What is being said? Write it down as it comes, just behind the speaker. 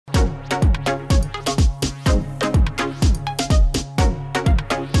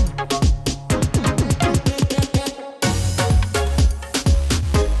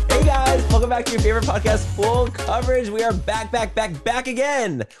to your favorite podcast, Full Coverage. We are back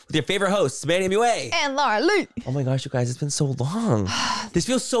again with your favorite hosts, Manny MUA. And Laura Lee. Oh my gosh, you guys, it's been so long. This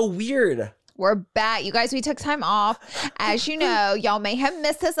feels so weird. We're back. You guys, we took time off. As you know, y'all may have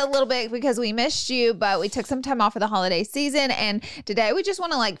missed us a little bit because we missed you, but we took some time off for the holiday season. And today we just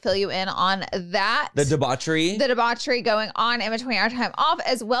want to fill you in on that. The debauchery going on in between our time off,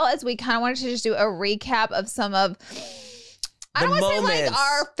 as well as we kind of wanted to just do a recap of some of... I don't want to say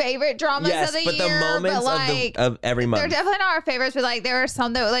our favorite dramas of the year, the moments of every month. They're definitely not our favorites, but there are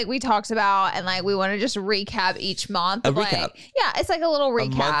some that we talked about, and we want to just recap each month. Recap. Yeah, it's like a little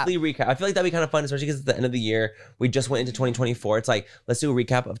recap. A monthly recap. I feel like that'd be kind of fun, especially because it's the end of the year. We just went into 2024. It's let's do a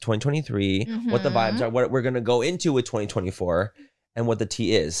recap of 2023, what the vibes are, what we're gonna go into with 2024, and what the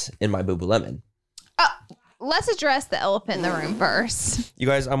tea is in my Boo Boo Lemon. Let's address the elephant in the room first. You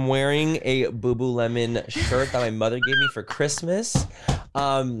guys, I'm wearing a Boo Boo Lemon shirt that my mother gave me for Christmas.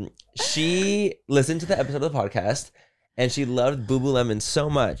 She listened to the episode of the podcast and she loved Boo Boo Lemon so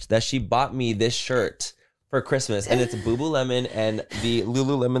much that she bought me this shirt for Christmas. And it's Boo Boo Lemon and the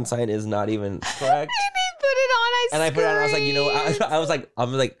Lululemon sign is not even correct. And I put it on. I was like,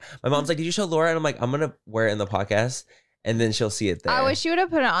 I'm like, my mom's like, did you show Laura? And I'm like, I'm gonna wear it in the podcast. And then she'll see it there. I wish you would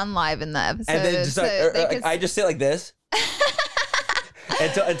have put it on live in the episode. And then I just sit like this.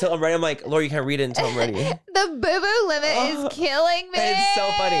 until I'm ready. I'm like, Laura, you can't read it until I'm ready. The Boo Boo Lemon is killing me. It's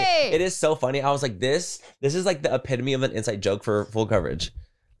so funny. It is so funny. I was like, this is like the epitome of an inside joke for Full Coverage.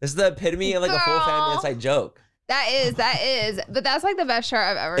 This is the epitome of a full family inside joke. That is. But that's the best shirt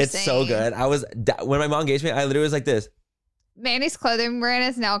I've ever seen. It's so good. When my mom engaged me, I literally was like this. Manny's clothing brand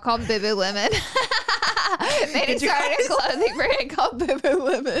is now called Boo Boo Lemon. Manny started a clothing brand called Boo Boo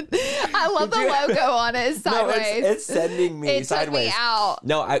Lemon. I love the logo on it. It's sideways. No, it's sending me sideways. It took me out.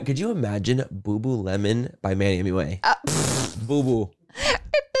 No, could you imagine Boo Boo Lemon by Manny MUA? Boo Boo.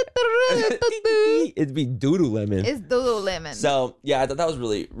 It'd be Doodoo Lemon. It's Doodoo Lemon. So yeah, I thought that was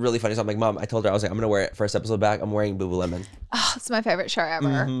really, really funny. So I'm like, Mom, I told her, I was like, I'm gonna wear it first episode back. I'm wearing Boo Boo Lemon. Oh, it's my favorite shirt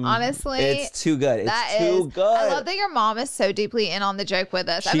ever. Honestly, it's too good. It's too good. I love that your mom is so deeply in on the joke with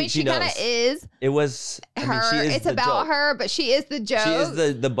us. She kind of is. It was her. She is it's about joke. her, but she is the joke. She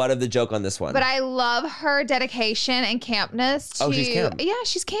is the butt of the joke on this one. But I love her dedication and campness. She's camp. Yeah,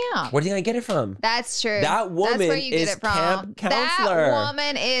 she's camp. Where do you think I get it from? That's true. That woman That's where you is get it from. camp counselor. That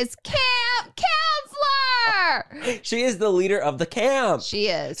woman is camp counselor. She is the leader of the camp. She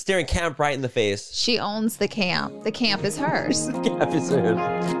is. Staring camp right in the face. She owns the camp. The camp is hers. The camp is hers.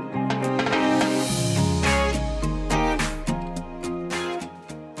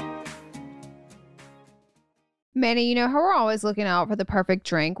 Manny, you know how we're always looking out for the perfect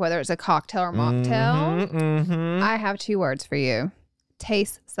drink, whether it's a cocktail or mocktail? I have 2 words for you.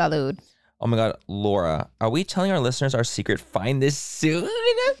 Taste salud. Oh my God, Laura, are we telling our listeners our secret? Find this soon?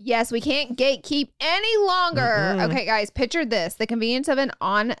 Yes, we can't gatekeep any longer. Okay, guys, picture this. The convenience of an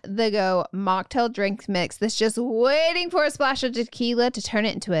on-the-go mocktail drink mix that's just waiting for a splash of tequila to turn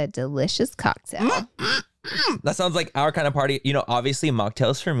it into a delicious cocktail. That sounds like our kind of party. You know, obviously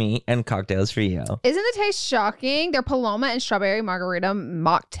mocktails for me and cocktails for you. Isn't the taste shocking? Their Paloma and strawberry margarita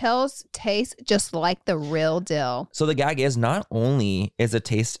mocktails taste just like the real deal. So the gag is, not only is the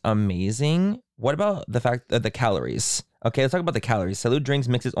taste amazing, what about the fact that the calories? Okay, let's talk about the calories. Salud drinks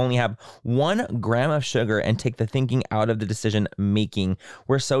mixes only have 1 gram of sugar and take the thinking out of the decision making.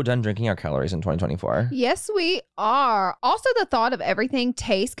 We're so done drinking our calories in 2024. Yes, we are. Also, the thought of everything,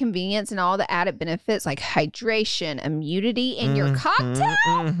 taste, convenience, and all the added benefits like hydration, immunity in your cocktail.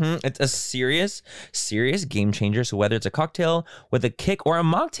 It's a serious game changer. So whether it's a cocktail with a kick or a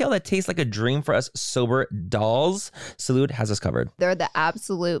mocktail that tastes like a dream for us sober dolls, Salud has us covered. They're the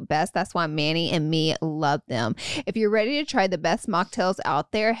absolute best. That's why Manny and me love them. If you're ready to try the best mocktails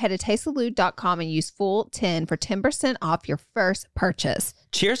out there, head to tastesalud.com and use FULL10 for 10% off your first purchase.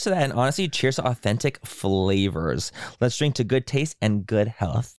 Cheers to that, and honestly, cheers to authentic flavors. Let's drink to good taste and good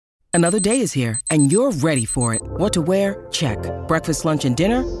health. Another day is here, and you're ready for it. What to wear? Check. Breakfast, lunch, and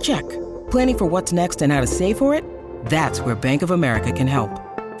dinner? Check. Planning for what's next and how to save for it? That's where Bank of America can help.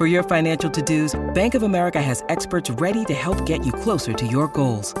 For your financial to-dos, Bank of America has experts ready to help get you closer to your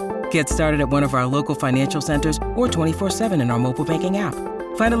goals. Get started at one of our local financial centers or 24/7 in our mobile banking app.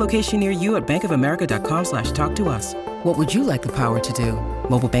 Find a location near you at bankofamerica.com/talktous. What would you like the power to do?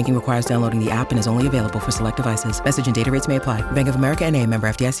 Mobile banking requires downloading the app and is only available for select devices. Message and data rates may apply. Bank of America NA, member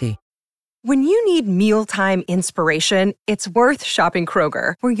FDIC. When you need mealtime inspiration, it's worth shopping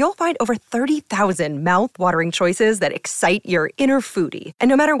Kroger, where you'll find over 30,000 mouth-watering choices that excite your inner foodie. And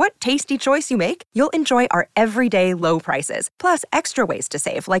no matter what tasty choice you make, you'll enjoy our everyday low prices, plus extra ways to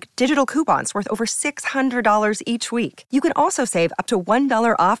save, like digital coupons worth over $600 each week. You can also save up to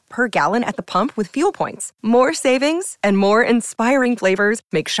 $1 off per gallon at the pump with fuel points. More savings and more inspiring flavors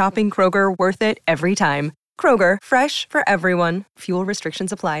make shopping Kroger worth it every time. Kroger, fresh for everyone. Fuel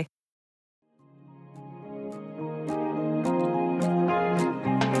restrictions apply.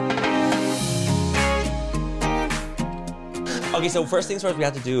 Okay, so first things first, we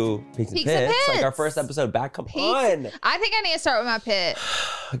have to do Peaks and Pits. Like our first episode back. Come on. I think I need to start with my pit.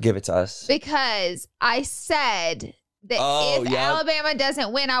 Give it to us. Because I said that if Alabama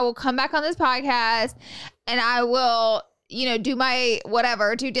doesn't win, I will come back on this podcast and I will, do my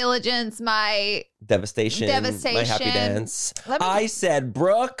whatever, due diligence, my devastation, my happy dance. I said,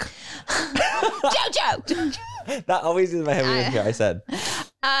 Brooke. JoJo. That always is my heavy here. I said.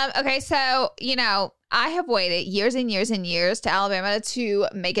 Okay, so, I have waited years and years and years to Alabama to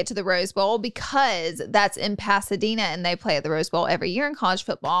make it to the Rose Bowl because that's in Pasadena and they play at the Rose Bowl every year in college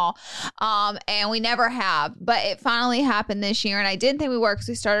football. And we never have, but it finally happened this year. And I didn't think we were because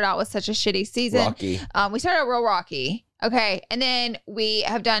we started out with such a shitty season. Rocky. We started out real rocky. Okay. And then we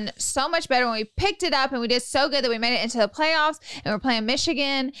have done so much better when we picked it up and we did so good that we made it into the playoffs and we're playing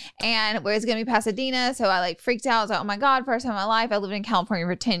Michigan and where it's going to be Pasadena. So I freaked out. I was like, oh my God, first time in my life. I lived in California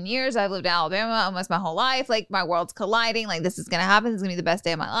for 10 years. I've lived in Alabama almost my whole life. Like my world's colliding. Like this is going to happen. This is going to be the best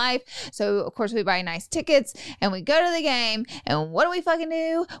day of my life. So of course we buy nice tickets and we go to the game and what do we fucking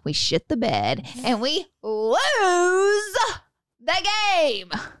do? We shit the bed and we lose the game.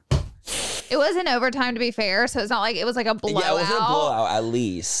 It wasn't overtime, to be fair, so it's not like it was like a blowout. Yeah, it wasn't a blowout, at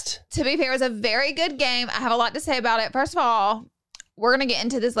least. To be fair, it was a very good game. I have a lot to say about it. First of all, we're going to get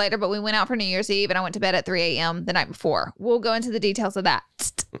into this later, but we went out for New Year's Eve, and I went to bed at 3 a.m. the night before. We'll go into the details of that.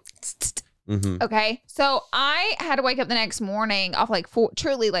 Mm-hmm. Okay, so I had to wake up the next morning off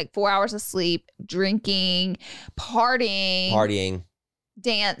truly 4 hours of sleep, drinking, partying,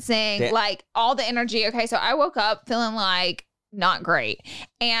 dancing, all the energy. Okay, so I woke up feeling not great.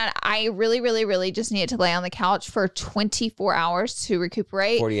 And I really, really, really just needed to lay on the couch for 24 hours to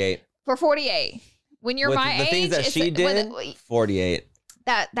recuperate. 48. For 48. When you're with my the age. Things that she did, 48.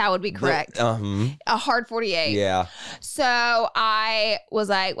 That would be correct. A hard 48. Yeah. So I was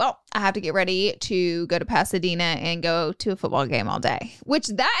like, well, I have to get ready to go to Pasadena and go to a football game all day. Which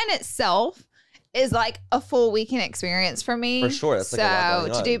that in itself is a full weekend experience for me. For sure. That's a lot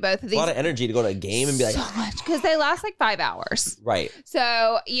going on. To do both of these. A lot of energy to go to a game and be so much. Because they last 5 hours. Right.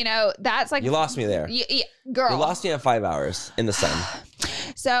 So, that's You lost me there. Yeah, girl. You lost me at 5 hours in the sun.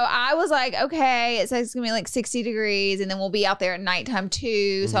 So I was like, okay, it says it's going to be 60 degrees and then we'll be out there at nighttime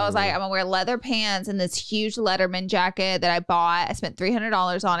too. So I was like, I'm going to wear leather pants and this huge Letterman jacket that I bought. I spent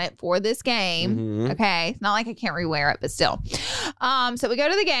 $300 on it for this game. Mm-hmm. Okay. It's not like I can't rewear it, but still. So we go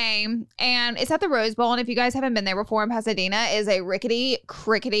to the game and it's at the Rose Bowl. And if you guys haven't been there before in Pasadena, is a rickety,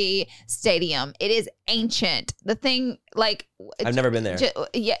 crickety stadium. It is ancient. The thing I've never been there.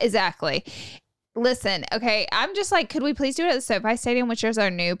 Yeah, exactly. Listen, okay, I'm just could we please do it at the SoFi Stadium, which is our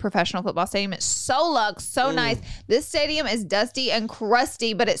new professional football stadium? It's so luxe, so nice. This stadium is dusty and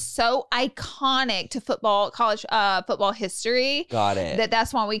crusty, but it's so iconic to college football history. Got it.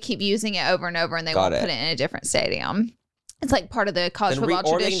 That's why we keep using it over and over, and they won't put it in a different stadium. It's part of the college football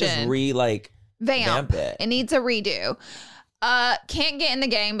tradition. Or they can just vamp it. It needs a redo. Can't get in the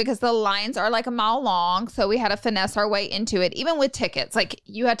game because the lines are a mile long. So we had to finesse our way into it, even with tickets.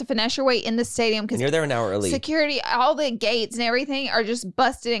 You had to finesse your way in the stadium because you're there an hour early. Security, all the gates and everything are just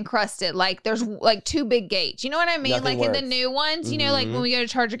busted and crusted. There's 2 big gates. You know what I mean? Nothing works. In the new ones, when we go to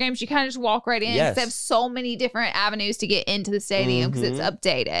Charger games, you kind of just walk right in. Yes. They have so many different avenues to get into the stadium because it's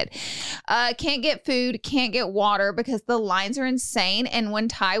updated. Can't get food, can't get water because the lines are insane. And when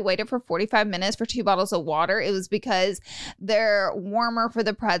Ty waited for 45 minutes for 2 bottles of water, it was because their warmer for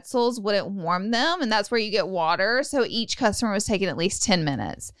the pretzels wouldn't warm them, and that's where you get water. So each customer was taking at least 10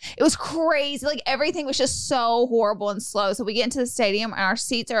 minutes. It was crazy. Everything was just so horrible and slow. So we get into the stadium and our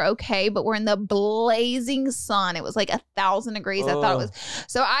seats are okay, but we're in the blazing sun. It was 1,000 degrees. I thought it was.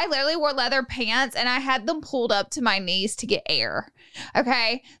 So I literally wore leather pants and I had them pulled up to my knees to get air.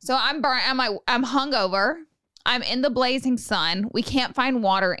 Okay. So I'm burnt. I'm hungover. I'm in the blazing sun. We can't find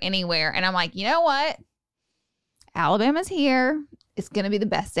water anywhere. And I'm like, you know what? Alabama's here. It's going to be the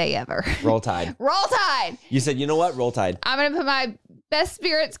best day ever. Roll Tide. Roll Tide. You said, you know what? Roll Tide. I'm going to put my best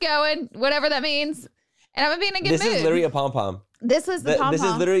spirits going, whatever that means. And I'm gonna be in a good This mood. is literally a pom-pom. This was the pom-pom. This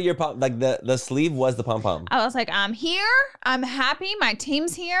is literally your pom. Like the sleeve was the pom-pom. I was like, I'm here. I'm happy. My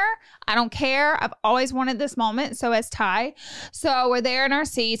team's here. I don't care. I've always wanted this moment. So has Ty. So we're there in our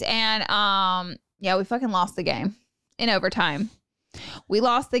seats, and yeah, we fucking lost the game in overtime. We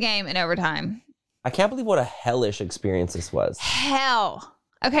lost the game in overtime. I can't believe what a hellish experience this was. Hell.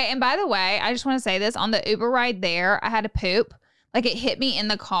 Okay, and by the way, I just want to say this. On the Uber ride there, I had to poop. Like, it hit me in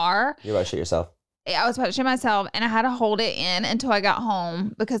the car. You're about to shit yourself. I was about to shit myself, and I had to hold it in until I got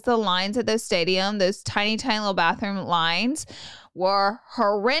home because the lines at those stadium, those tiny, tiny little bathroom lines were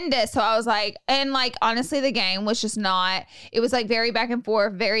horrendous. So I was like, and like, honestly, the game was just not, it was like very back and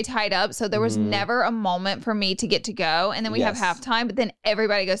forth, very tied up. So there was never a moment for me to get to go. And then we have halftime, but then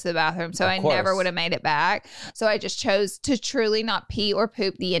everybody goes to the bathroom. So I never would have made it back. So I just chose to truly not pee or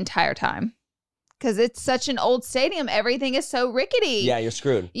poop the entire time. Because it's such an old stadium. Everything is so rickety. Yeah, you're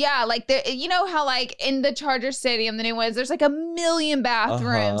screwed. Yeah, like, you know how like in the Chargers Stadium, the new ones, there's like a million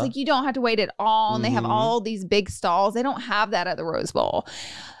bathrooms. Like, you don't have to wait at all. And they have all these big stalls. They don't have that at the Rose Bowl.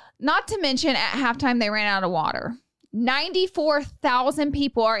 Not to mention at halftime, they ran out of water. 94,000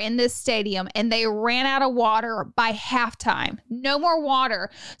 people are in this stadium, and they ran out of water by halftime. No more water.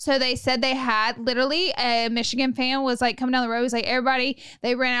 So they said they had literally a Michigan fan was like coming down the road. He's like, everybody,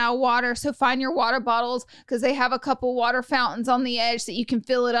 they ran out of water. So find your water bottles because they have a couple water fountains on the edge that you can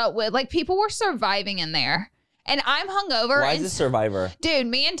fill it up with. Like, people were surviving in there. And I'm hungover. Why is this Survivor? Dude,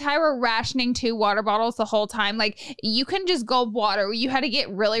 me and Ty were rationing 2 water bottles the whole time. Like, you can just gulp water. You had to get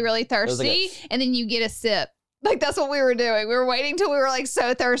really, really thirsty, and then you get a sip. Like, that's what we were doing. We were waiting till we were like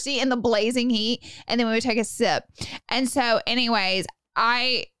so thirsty in the blazing heat, and then we would take a sip. And so anyways,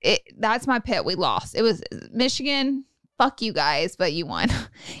 that's my pick. We lost. It was Michigan. Fuck you guys, but you won.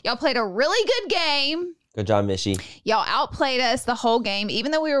 Y'all played a really good game. Good job, Mishy. Y'all outplayed us the whole game.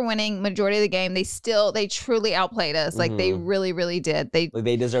 Even though we were winning majority of the game, they truly outplayed us. Like, they really, really did. They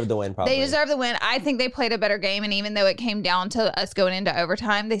deserved the win, probably. They deserved the win. I think they played a better game. And even though it came down to us going into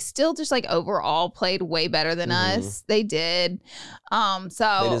overtime, they still just like overall played way better than us. They did. So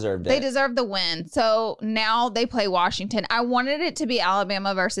they deserved it. They deserved the win. So now they play Washington. I wanted it to be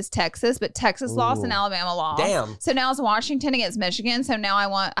Alabama versus Texas, but Texas lost and Alabama lost. Damn. So now it's Washington against Michigan. So now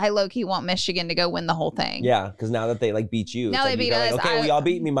I low-key want Michigan to go win the whole thing. Yeah, because now that they like beat you, now they beat us. Like, okay, well, y'all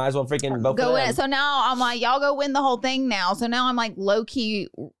beat me. Might as well freaking vote for them. So now I'm like, y'all go win the whole thing now. So now I'm like low key,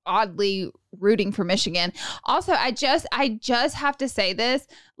 oddly rooting for Michigan. Also, I just have to say this,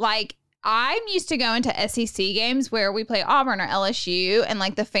 like, I'm used to going to SEC games where we play Auburn or LSU, and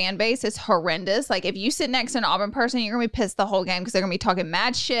like the fan base is horrendous. Like, if you sit next to an Auburn person, you're gonna be pissed the whole game because they're gonna be talking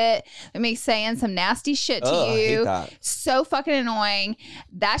mad shit. They're gonna be saying some nasty shit to you. I hate that. So fucking annoying.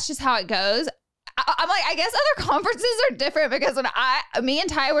 That's just how it goes. I'm like, I guess other conferences are different because when me and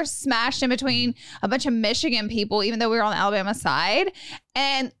Ty were smashed in between a bunch of Michigan people, even though we were on the Alabama side,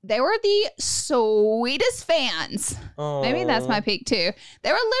 and they were the sweetest fans. Oh. Maybe that's my peak too.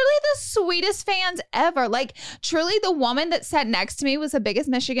 They were literally the sweetest fans ever. Like, truly, the woman that sat next to me was the biggest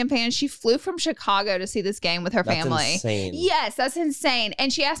Michigan fan. She flew from Chicago to see this game with her family. Insane. Yes, that's insane.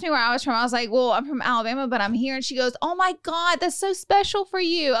 And she asked me where I was from. I was like, well, I'm from Alabama, but I'm here. And she goes, oh my God, that's so special for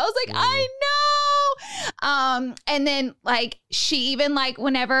you. I was like, I know. And then like, she even like,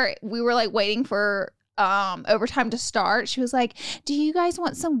 whenever we were like waiting for overtime to start, she was like, do you guys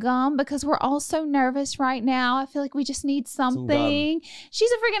want some gum? Because we're all so nervous right now. I feel like we just need something.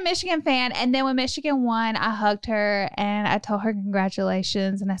 She's a freaking Michigan fan. And then when Michigan won, I hugged her and I told her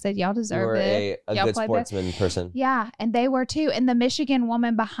congratulations. And I said, y'all deserve it. You're a good sportsman person. Yeah. And they were too. And the Michigan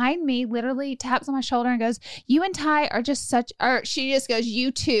woman behind me literally taps on my shoulder and goes, you and Ty are just she just goes, you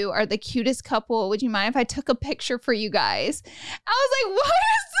two are the cutest couple. Would you mind if I took a picture for you guys? I was like, why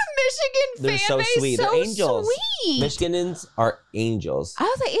is the Michigan fan base sweet. so angels. sweet? Michiganans are angels. I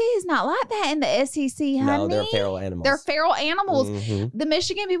was like, it is not like that in the SEC, honey. No, they're feral animals. They're feral animals. The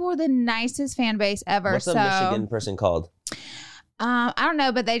Michigan people were the nicest fan base ever. What's a Michigan person called? I don't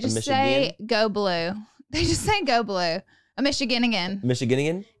know, but they just say go blue. They just say go blue. A Michiganigan.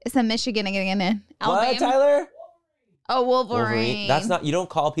 Michiganigan? It's a Michiganigan. What, Tyler? Oh, Wolverine. That's not, you don't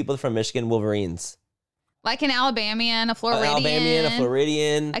call people from Michigan Wolverines. Like an Alabamian, a Floridian. An Alabamian, a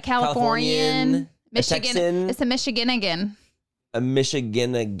Floridian. A Californian. Michigan. A Texan. It's a Michiganigan. A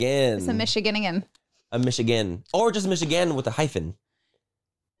Michiganigan. It's a Michiganigan. A Michigan. Or just Michigan with a hyphen.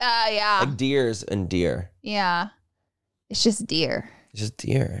 Yeah. Like deers and deer. Yeah. It's just deer. It's just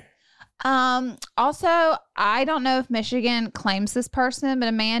deer. Also, I don't know if Michigan claims this person, but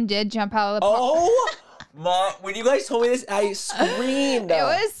a man did jump out of the Oh! Mom, when you guys told me this, I screamed. It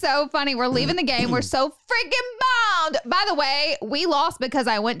was so funny. We're leaving the game. We're so freaking bummed. By the way, we lost because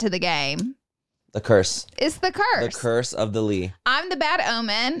I went to the game. The curse. It's the curse. The curse of the Lee. I'm the bad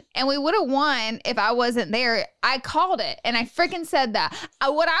omen, and we would have won if I wasn't there. I called it, and I freaking said that.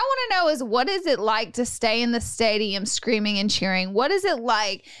 What I want to know is, what is it like to stay in the stadium screaming and cheering? What is it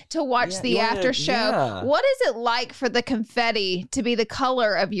like to watch the after show? Yeah. What is it like for the confetti to be the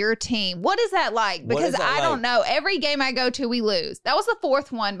color of your team? What is that like? Because I don't know. Every game I go to, we lose. That was the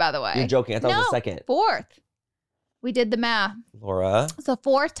fourth one, by the way. You're joking. I thought it was the second. Fourth. We did the math. Laura. It's the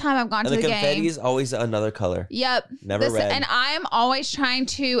fourth time I've gone to the game. And the confetti is always another color. Yep. Never red. And I am always trying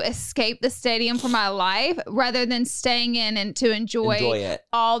to escape the stadium for my life rather than staying in and to enjoy it.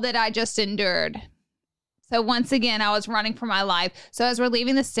 all that I just endured. So once again, I was running for my life. So as we're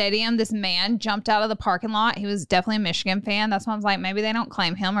leaving the stadium, this man jumped out of the parking lot. He was definitely a Michigan fan. That's why I was like, maybe they don't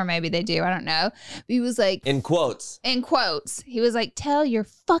claim him or maybe they do. I don't know. But he was like... In quotes. He was like, tell your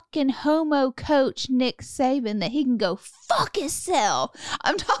fucking homo coach, Nick Saban, that he can go fuck himself.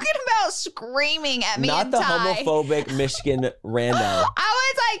 I'm talking about screaming at me Not the homophobic Michigan rando.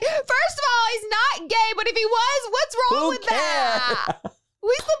 I was like, first of all, he's not gay, but if he was, what's wrong with that?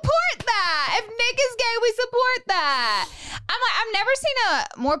 We support that. If Nick is gay, we support that. I'm like, I've never seen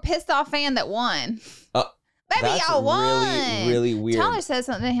a more pissed off fan that won. Maybe y'all won. Really, really weird. Tyler said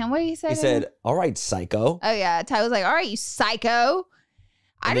something to him. What did he say? He said, all right, psycho. Oh, yeah. Tyler was like, all right, you psycho.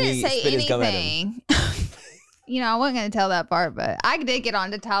 I didn't say anything. You know, I wasn't going to tell that part, but I did get on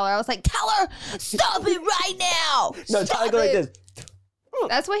to Tyler. I was like, Tyler, stop it right now. No, Tyler go like this.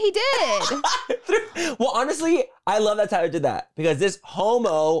 That's what he did. Well, honestly, I love that Tyler did that because this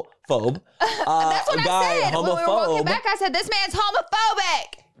homophobe that's what guy, I said. homophobe, when we were walking back, I said, this man's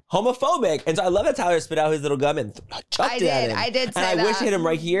homophobic. And so I love that Tyler spit out his little gum and chucked it at him. I did say that. And I wish it hit him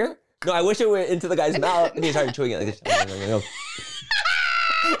right here. No, I wish it went into the guy's mouth and he started chewing it like this.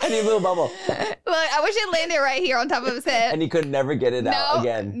 And he blew a bubble. Look, I wish it landed right here on top of his head. And he could never get it out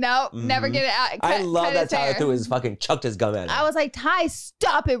again. No, never get it out. I love that Tyler chucked his gum at him. I was like, Ty,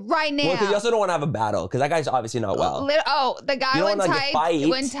 stop it right now. Well, because you also don't want to have a battle because that guy's obviously not well. The guy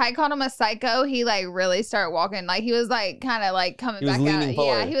when Ty called him a psycho, he like really started walking. Like he was like kind of like coming back out.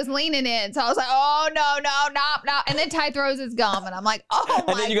 Forward. Yeah, he was leaning in. So I was like, oh, no. And then Ty throws his gum and I'm like, oh my God.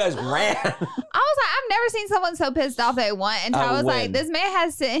 And then you guys ran. I was like, I've never seen someone so pissed off they won. And Ty was like, this man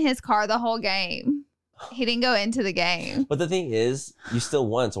has to sit in his car the whole game. He didn't go into the game. But the thing is, you still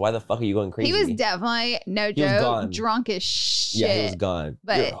won, so why the fuck are you going crazy? He was definitely, no joke, drunk as shit. Yeah, he was gone.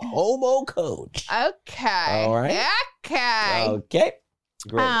 But you're a homo coach. Okay. All right. Okay. Okay.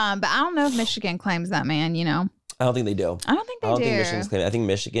 Great. But I don't know if Michigan claims that man, you know. I don't think they do. I don't think they do. I don't think Michigan's claiming. I think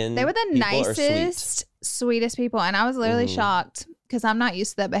Michigan. They were the nicest, sweetest people. And I was literally shocked because I'm not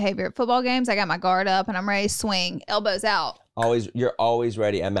used to that behavior. At football games, I got my guard up and I'm ready to swing, elbows out. You're always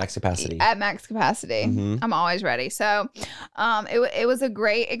ready at max capacity. At max capacity. I'm always ready. So it was a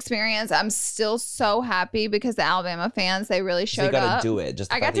great experience. I'm still so happy because the Alabama fans, they really showed up. You got to do it.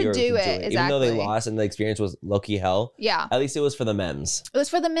 I got to do it. Exactly. Even though they lost and the experience was low-key hell. Yeah. At least it was for the memes. It was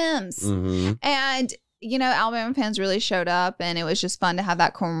for the memes. And you know, Alabama fans really showed up and it was just fun to have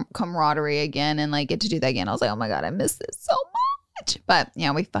that camaraderie again and like get to do that again. I was like, oh my God, I miss this so much. But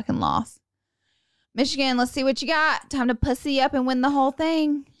yeah, we fucking lost. Michigan, let's see what you got. Time to pussy up and win the whole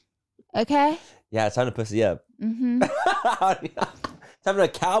thing. Okay? Yeah, it's time to pussy up. Time to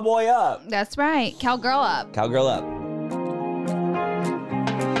cowboy up. That's right. Cowgirl up. Cowgirl up.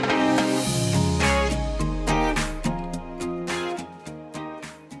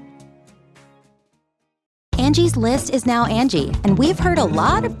 Angie's List is now Angie, and we've heard a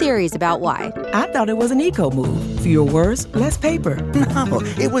lot of theories about why. I thought it was an eco move. Fewer words, less paper. No,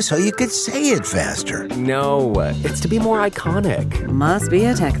 it was so you could say it faster. No, it's to be more iconic. Must be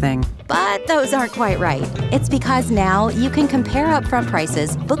a tech thing. But those aren't quite right. It's because now you can compare upfront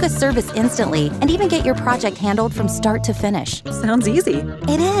prices, book a service instantly, and even get your project handled from start to finish. Sounds easy.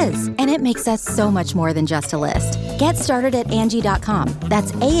 It is, and it makes us so much more than just a list. Get started at Angie.com.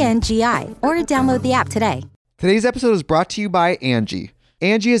 That's ANGI, or download the app today. Today's episode is brought to you by Angie.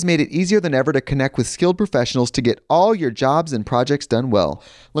 Angie has made it easier than ever to connect with skilled professionals to get all your jobs and projects done well.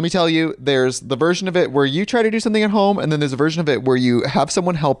 Let me tell you, there's the version of it where you try to do something at home, and then there's a version of it where you have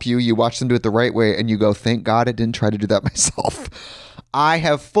someone help you, you watch them do it the right way, and you go, thank God I didn't try to do that myself. I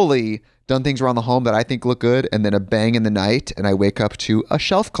have fully done things around the home that I think look good, and then a bang in the night, and I wake up to a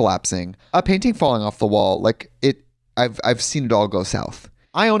shelf collapsing, a painting falling off the wall. I've seen it all go south.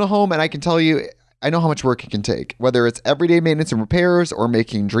 I own a home, and I can tell you, I know how much work it can take. Whether it's everyday maintenance and repairs or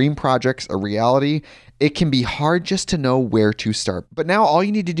making dream projects a reality, it can be hard just to know where to start. But now all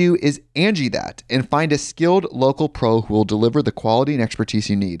you need to do is Angie that and find a skilled local pro who will deliver the quality and expertise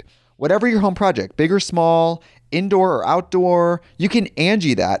you need. Whatever your home project, big or small, indoor or outdoor, you can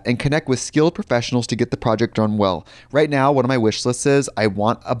Angie that and connect with skilled professionals to get the project done well. Right now, one of my wish lists is I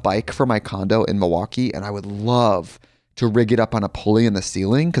want a bike for my condo in Milwaukee, and I would love to rig it up on a pulley in the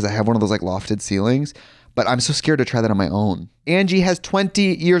ceiling because I have one of those like lofted ceilings, but I'm so scared to try that on my own. Angie has 20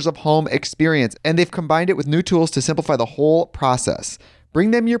 years of home experience, and they've combined it with new tools to simplify the whole process.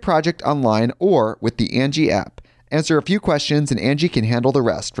 Bring them your project online or with the Angie app. Answer a few questions and Angie can handle the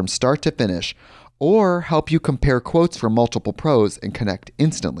rest from start to finish, or help you compare quotes from multiple pros and connect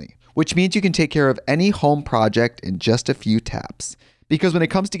instantly, which means you can take care of any home project in just a few taps. Because when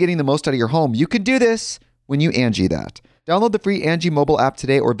it comes to getting the most out of your home, you can do this when you Angie that. Download the free Angie mobile app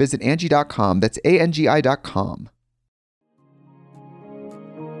today or visit Angie.com. That's ANGI.com.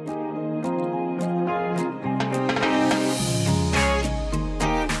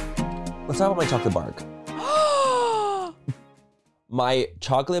 Let's talk about my chocolate bark. My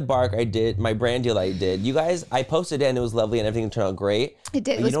chocolate bark I did, my brand deal I did. You guys, I posted it and it was lovely and everything turned out great. It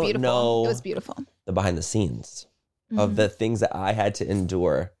did. It was beautiful. It was beautiful. The behind the scenes of the things that I had to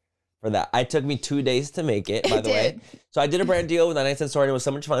endure for that. It took me 2 days to make it, by the way. So I did a brand deal with 99-cent store and it was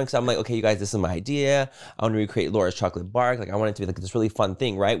so much fun because I'm like, okay, you guys, this is my idea. I want to recreate Laura's chocolate bark. Like I want it to be like this really fun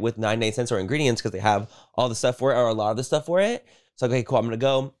thing, right? With 99-cent store ingredients because they have all the stuff for it or a lot of the stuff for it. So okay, cool. I'm going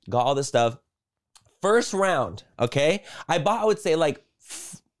to got all this stuff. First round, okay? I bought, I would say, like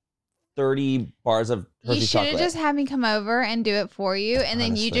 30 bars of Hershey's chocolate. You should have just had me come over and do it for you, and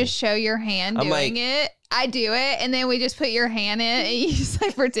then you just show your hand doing it. I do it, and then we just put your hand in, and you just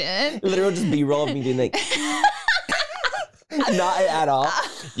like pretend. Literally just B-roll of me doing like... Not at all.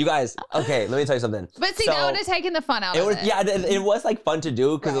 You guys, okay, let me tell you something. But see, that would have taken the fun out of it. Yeah, it was like fun to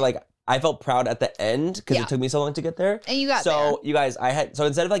do because like... I felt proud at the end because it took me so long to get there. And you got there. So you guys, so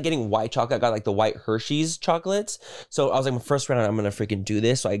instead of like getting white chocolate, I got like the white Hershey's chocolates. So I was like, my first round, I'm going to freaking do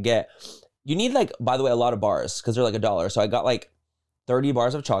this. So you need like, by the way, a lot of bars because they're like $1. So I got like 30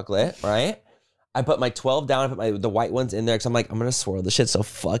 bars of chocolate, right? I put my 12 down. I put the white ones in there because I'm like, I'm going to swirl. This shit's so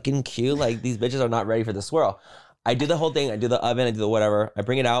fucking cute. Like these bitches are not ready for the swirl. I do the whole thing. I do the oven. I do the whatever. I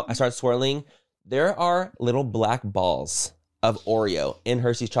bring it out. I start swirling. There are little black balls of Oreo in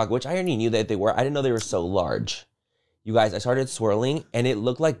Hershey's chocolate, which I already knew that they were. I didn't know they were so large. You guys, I started swirling and it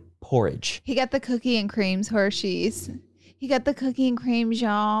looked like porridge. He got the cookie and creams Hershey's. He got the cookie and creams,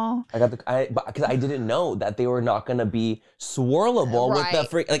 y'all. Because I didn't know that they were not gonna be swirlable with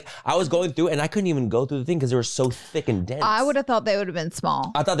the like I was going through and I couldn't even go through the thing because they were so thick and dense. I would have thought they would have been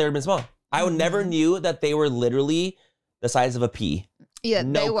small. I thought they would have been small. I never knew that they were literally the size of a pea. Yeah,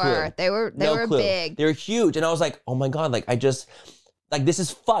 they were. They were big. They were huge. And I was like, oh my God, like I just, like this is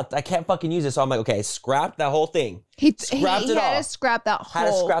fucked. I can't fucking use it. So I'm like, okay, I scrapped that whole thing. He had to scrap that whole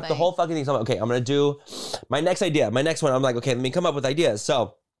Had to scrap the whole fucking thing. So I'm like, okay, I'm going to do my next idea. My next one, I'm like, okay, let me come up with ideas.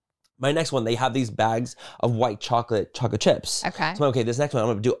 So my next one, they have these bags of white chocolate chips. Okay. So I'm like, okay, this next one, I'm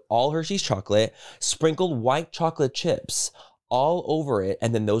going to do all Hershey's chocolate, sprinkled white chocolate chips all over it.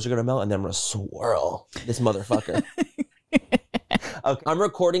 And then those are going to melt. And then I'm going to swirl this motherfucker. Okay. I'm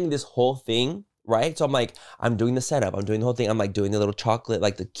recording this whole thing, right? So I'm like, I'm doing the setup. I'm doing the whole thing. I'm like doing the little chocolate,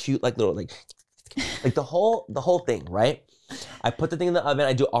 like the cute, like little, like the whole thing, right? I put the thing in the oven.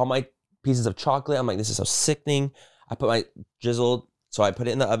 I do all my pieces of chocolate. I'm like, this is so sickening. I put my drizzled, so I put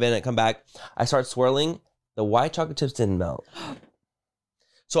it in the oven. I come back. I start swirling. The white chocolate chips didn't melt.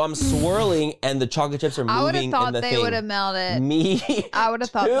 So I'm swirling and the chocolate chips are moving. I would have thought in the they would have melted. Me I would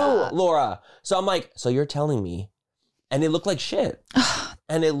have thought too, that. Laura. So I'm like, so you're telling me. And it looked like shit.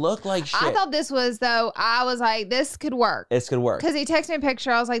 I thought this was, though, I was like, this could work. This could work. Because he texted me a picture.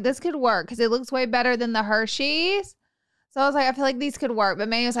 I was like, this could work because it looks way better than the Hershey's. So I was like, I feel like these could work. But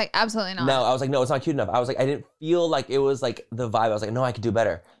Manny was like, absolutely not. No, I was like, no, it's not cute enough. I was like, I didn't feel like it was like the vibe. I was like, no, I could do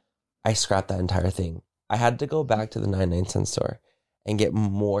better. I scrapped that entire thing. I had to go back to the 99-cent store and get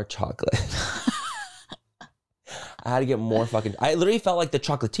more chocolate. I had to get more fucking... I literally felt like the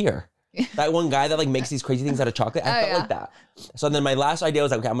chocolatier. That one guy that like makes these crazy things out of chocolate. I felt like that. So then my last idea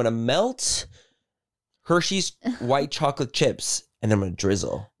was like, okay, I'm going to melt Hershey's white chocolate chips and then I'm going to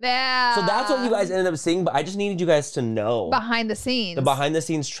drizzle. Yeah. So that's what you guys ended up seeing. But I just needed you guys to know. Behind the scenes. The behind the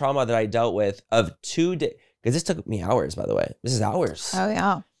scenes trauma that I dealt with of 2 days. Because this took me hours, by the way. This is hours. Oh,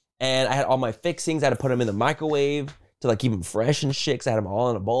 yeah. And I had all my fixings. I had to put them in the microwave to like keep them fresh and shit. Because I had them all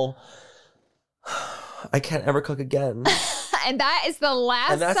in a bowl. I can't ever cook again. And that is the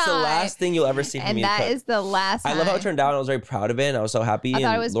last And that's the last thing you'll ever see from me. And that is the last I love how it turned out. I was very proud of it. And I was so happy. I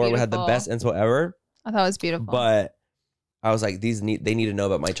thought it was Laura beautiful. had the best inspo ever. I thought it was beautiful. But I was like, they need to know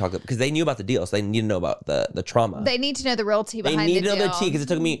about my chocolate. Because they knew about the deal. So they need to know about the trauma. They need to know the real tea behind the deal. They need to know the tea. Because it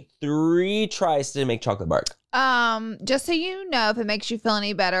took me 3 tries to make chocolate bark. Just so you know, if it makes you feel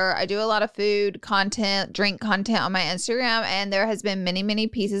any better, I do a lot of food content, drink content on my Instagram, and there has been many, many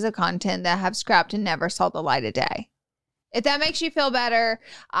pieces of content that have scrapped and never saw the light of day. If that makes you feel better,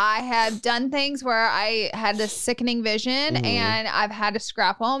 I have done things where I had this sickening vision and I've had to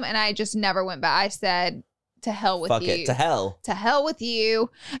scrap them, and I just never went back. I said, to hell with Fuck you. it. To hell. To hell with you.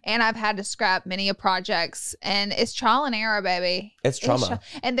 And I've had to scrap many of projects, and it's trial and error, baby. It's trauma.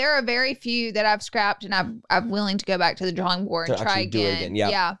 And there are very few that I've scrapped, and I'm willing to go back to the drawing board and To try actually do it again. Yeah.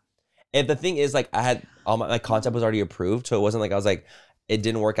 Yeah. And the thing is, like, I had all my concept was already approved, so it wasn't like I was like, it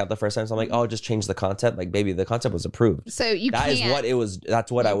didn't work out the first time, so I'm like, oh, just change the concept. Like, baby, the concept was approved. So you That can't. is what it was.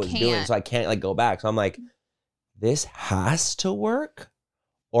 That's what I You was doing. can't. So I can't like go back. So I'm like, this has to work,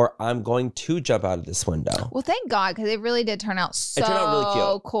 or I'm going to jump out of this window. Well, thank God, because it really did turn out so It turned out really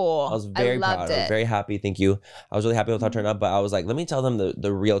cute. cool. I was very loved proud. It. I was very happy. Thank you. I was really happy with how it turned out. But I was like, let me tell them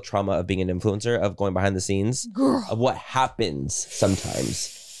the real trauma of being an influencer, of going behind the scenes, Girl. of what happens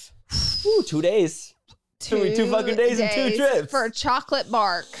sometimes. Ooh, 2 days. Two fucking days and 2 trips. for chocolate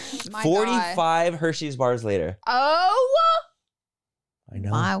bark. My God. 45 Hershey's bars later. Oh, I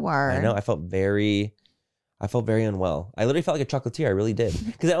know. my word. I know. I felt very unwell. I literally felt like a chocolatier. I really did.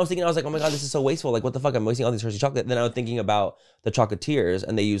 Because I was thinking, I was like, oh my God, this is so wasteful. Like, what the fuck? I'm wasting all these Hershey chocolate. Then I was thinking about the chocolatiers,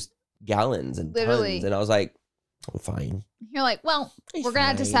 and they used gallons and Literally. tons. And I was like, I'm fine. You're like, well, It's we're gonna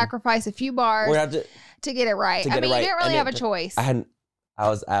have to fine. sacrifice a few bars We're gonna have to get it right. to get I mean, it right. you didn't really And have a it- choice. I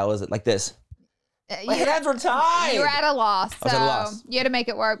was like this. My You- hands were tied. You were at a loss. I was So at a loss. you had to make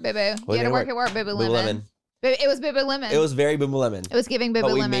it work, boo boo. You had did to it work work? it work, boo boo Boo lemon. lemon. It was boo boo lemon. It was very boo boo lemon. It was giving boo But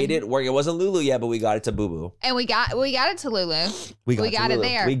boo we lemon. made it work. It wasn't Lulu yet, but we got it to Boo Boo. And we got it to Lulu. We got it Lulu.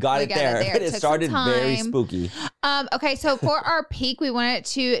 there. We got it there. It It took some started very time. spooky. Okay, so for our peak, we wanted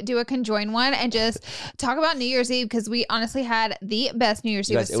to do a conjoined one and just talk about New Year's Eve, because we honestly had the best New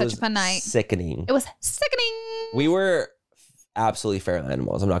Year's Eve. You It guys, was such a fun night. Sickening. It was sickening. We were absolutely feral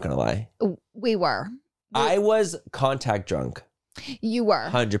animals. I'm not gonna lie. We were. I was contact drunk, You were.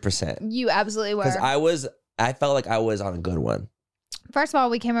 100%. You absolutely were. Because I felt like I was on a good one. First of all,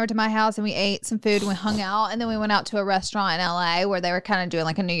 we came over to my house and we ate some food and we hung out, and then we went out to a restaurant in LA where they were kind of doing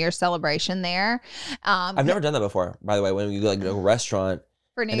like a New Year's celebration there. I've never done that before, by the way. When you go like to a restaurant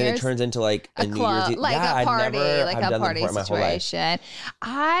for New and then Year's. it turns into like a New Year's Eve. like yeah, a party, I've like a done that party before in my whole life. situation.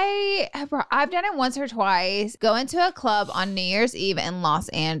 I've done it once or twice. Going to a club on New Year's Eve in Los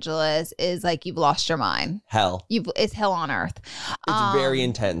Angeles is like you've lost your mind. Hell. It's hell on earth. It's very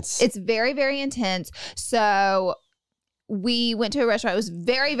intense. It's very, very intense. So we went to a restaurant. It was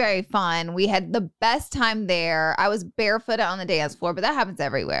very, very fun. We had the best time there. I was barefooted on the dance floor, but that happens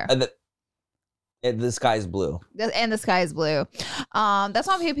everywhere. The sky's blue. And the sky is blue. That's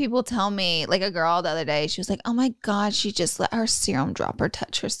why people tell me, like a girl the other day, she was like, oh my God, she just let her serum dropper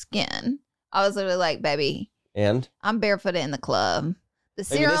touch her skin. I was literally like, baby, And I'm barefooted in the club. The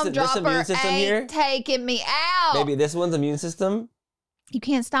Maybe serum this dropper immune system ain't here? taking me out. maybe this one's immune system, You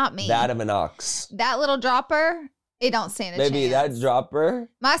can't stop me. that of an ox. That little dropper, it don't stand a Maybe chance. that dropper.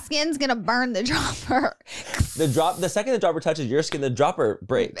 My skin's gonna burn the dropper. The second the dropper touches your skin, the dropper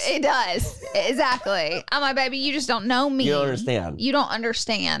breaks. It does. Exactly. I'm like, baby, you just don't know me. You don't understand. You don't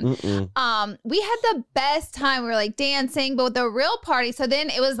understand. Mm-mm. We had the best time. We were like dancing, but the real party. So then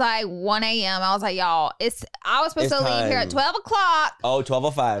it was like 1 a.m. I was like, y'all, I was supposed It's to leave here at time. 12 o'clock. Oh,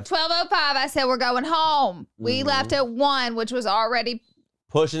 12:05. 12:05. I said, we're going home. We Mhm. left at 1, which was already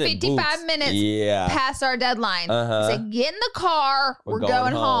Pushing it 55 boots. minutes Yeah. past our deadline. Uh-huh. I said, get in the car. We're We're going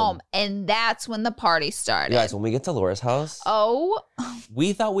going home. home. And that's when the party started. You guys, when we get to Laura's house, Oh,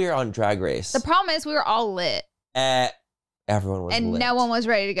 we thought we were on Drag Race. the problem is we were all lit. Everyone was And lit. no one was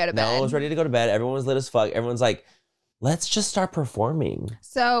ready to go to bed. No one was ready to go to bed. Everyone was lit as fuck. Everyone's like, let's just start performing.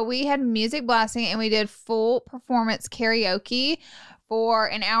 So we had music blasting and we did full performance karaoke for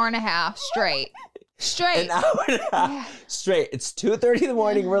an hour and a half straight. Straight. An hour and a half straight. It's 2:30 in the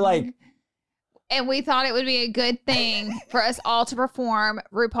morning. We're like, And we thought it would be a good thing for us all to perform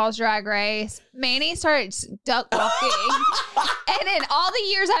RuPaul's Drag Race. Manny started duck walking. And in all the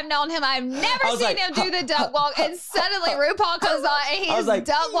years I've known him, I've never I was seen like, him do the duck walk. And suddenly RuPaul comes on and I was he's like-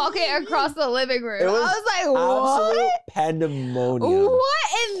 duck walking across the living room. It I was was like, what? absolute pandemonium.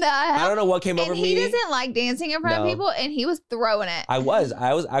 What in the hell? I don't know what came over And me. he doesn't like dancing in front of No. people, and he was throwing it. I was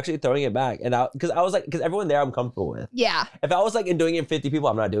actually throwing it back, and because everyone there I'm comfortable with. Yeah. If I was like doing it in 50 people,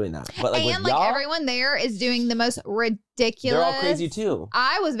 I'm not doing that. But like And with like y'all, everyone there is doing the most ridiculous. they're all crazy too.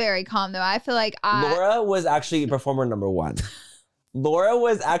 I was very calm though. I feel like Laura was actually performer number 1. Laura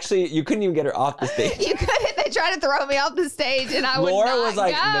was actually, you couldn't even get her off the stage. you couldn't. try to throw me off the stage, and I would Laura not was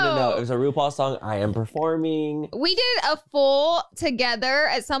like, go. no. It was a RuPaul song. I am performing. We did a full together.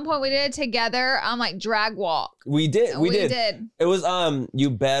 At some point, we did it together on like drag walk. We did. It was You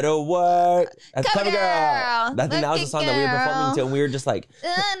Better Work. That's Come Clever Girl. Girl. I think that was the song that we were performing to, and we were just like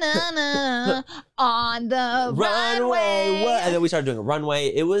on the runway. What? And then we started doing a runway.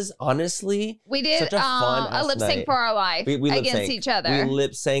 It was honestly We did such a fun a lip sync night. for our life We lip against synced. each other. We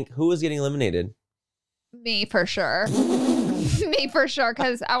lip sync. Who was getting eliminated? Me for sure. Me for sure,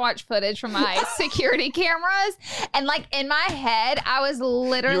 because I watched footage from my security cameras, and like in my head, I was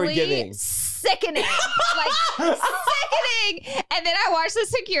literally giving. sickening, like sickening. And then I watched the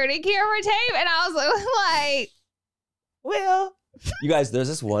security camera tape, and I was like, Well, you guys, there's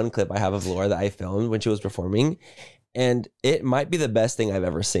this one clip I have of Laura that I filmed when she was performing, and it might be the best thing I've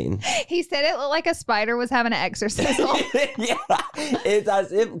ever seen. he said it looked like a spider was having an exorcism. Yeah, it's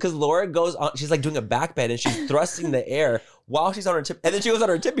as if, because Laura goes on, she's like doing a back bend and she's thrusting the air while she's on her tip, and then she goes on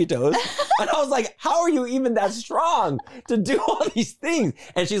her tippy toes. And I was like, how are you even that strong to do all these things?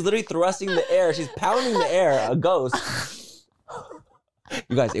 And she's literally thrusting the air. She's pounding the air, a ghost.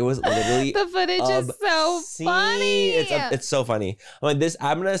 You guys, it was literally The footage is so obscene. funny. It's so funny. I'm like, this.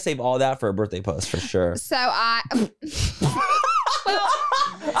 I'm gonna save all that for a birthday post for sure. So I,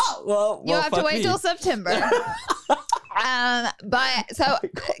 well, you have to wait till September. But so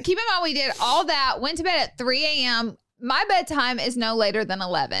keep in mind, we did all that, went to bed at 3 a.m. My bedtime is no later than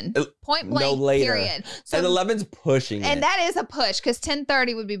 11. Point blank, No later. period. So, And 11's pushing and it. that is a push because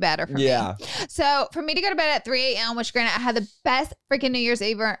 10:30 would be better for me. So for me to go to bed at 3 a.m., which granted, I had the best freaking New Year's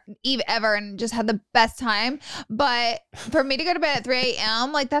Eve ever and just had the best time. But for me to go to bed at 3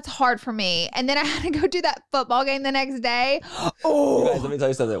 a.m., like that's hard for me. And then I had to go do that football game the next day. You guys, let me tell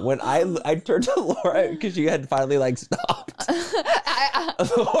you something. When I turned to Laura because she had finally like stopped.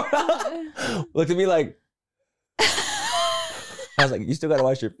 Laura looked at me like, I was like, you still gotta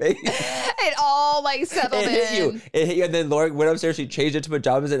wash your face. It all like settled It hit you. It hit you. And then Laura went upstairs, she changed it to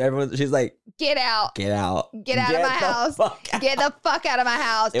pajamas, and she's like, Get out. get out. Get out of my house. Get the fuck out of my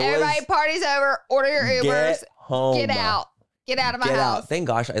house. It Everybody was- party's over. Order your Ubers. Get home. Get out. Get out of my Get house. out. Thank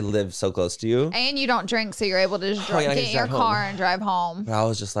gosh I live so close to you. And you don't drink, so you're able to just Oh, yeah, I get can in your drive car home. and drive home. But I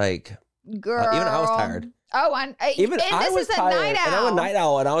was just like, Girl. even I was tired. Oh, Even and I this was is a tired. night owl. And I'm a night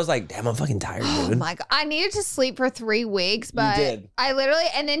owl, and I was like, damn, I'm fucking tired, Oh dude. my God. I needed to sleep for 3 weeks, but did. I literally,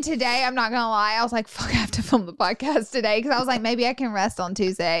 and then today, I'm not going to lie, I was like, fuck, I have to film the podcast today because I was like, maybe I can rest on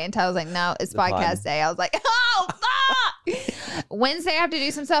Tuesday. And Ty was like, no, it's The podcast pod. day. I was like, oh, fuck. Wednesday, I have to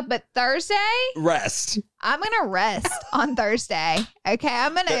do some stuff, but Thursday, Rest. I'm going to rest on Thursday. Okay.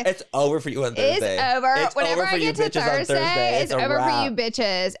 I'm going to. It's over for you on Thursday. It's over. It's Whenever over for I you get to bitches on Thursday, it's a over wrap. for you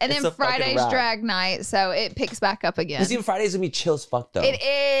bitches. And It's a then fucking Friday's wrap. drag night. So it picks back up again. Because even Friday's gonna be chill as fuck though. It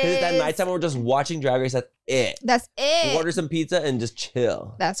Because it's that is. nighttime when we're just watching Drag Race. That's it. That's We it. order some pizza and just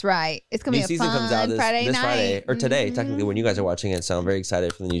chill. That's right. It's going to New be a season fun comes out this Friday night. Friday or today, Mhm. technically when you guys are watching it. So I'm very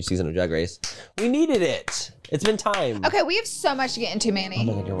excited for the new season of Drag Race. We needed it. It's been time. Okay, we have so much to get into, Manny. Oh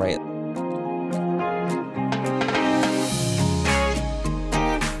my god, you're right.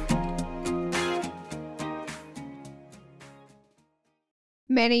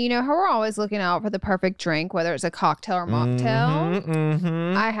 Manny, you know how we're always looking out for the perfect drink, whether it's a cocktail or mocktail?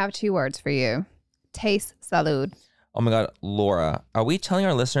 Mhm. I have 2 words for you. Taste salud. Oh my God, Laura, are we telling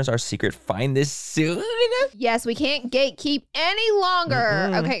our listeners our secret find this soon? Yes, we can't gatekeep any longer.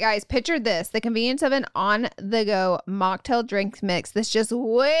 Mm-mm. Okay, guys, picture this. The convenience of an on-the-go mocktail drink mix that's just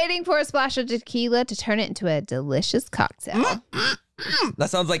waiting for a splash of tequila to turn it into a delicious cocktail. That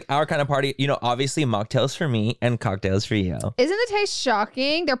sounds like our kind of party. You know, obviously mocktails for me and cocktails for you. Isn't the taste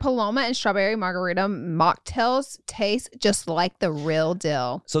shocking? Their Paloma and strawberry margarita mocktails taste just like the real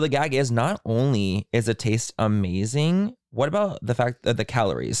deal. So the gag is not only is the taste amazing, what about the fact that the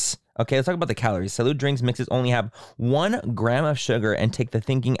calories? Okay, let's talk about the calories. Salud drinks mixes only have 1 gram of sugar and take the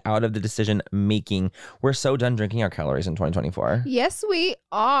thinking out of the decision making. We're so done drinking our calories in 2024. Yes, we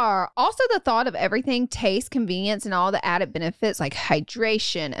are. Also, the thought of everything, taste, convenience, and all the added benefits like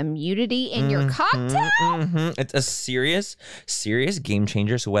hydration, immunity in your cocktail. It's a serious game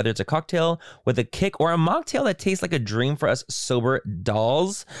changer. So whether it's a cocktail with a kick or a mocktail that tastes like a dream for us sober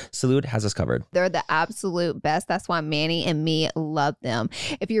dolls, Salud has us covered. They're the absolute best. That's why Manny and me love them.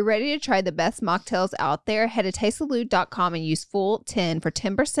 If you're ready to try the best mocktails out there, head to tastesalud.com and use full10 for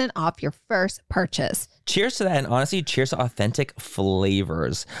 10% off your first purchase. Cheers to that. And honestly, cheers to authentic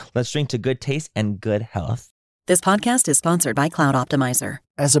flavors. Let's drink to good taste and good health. This podcast is sponsored by Cloud Optimizer.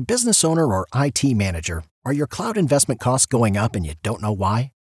 As a business owner or IT manager, are your cloud investment costs going up and you don't know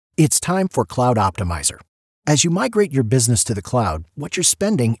why? It's time for Cloud Optimizer. As you migrate your business to the cloud, what you're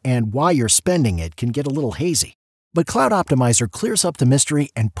spending and why you're spending it can get a little hazy. But Cloud Optimizer clears up the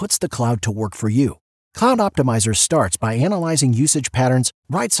mystery and puts the cloud to work for you. Cloud Optimizer starts by analyzing usage patterns,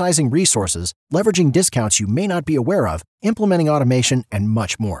 right-sizing resources, leveraging discounts you may not be aware of, implementing automation, and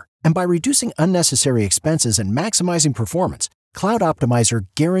much more. And by reducing unnecessary expenses and maximizing performance, Cloud Optimizer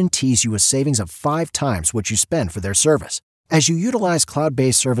guarantees you a savings of 5 times what you spend for their service. As you utilize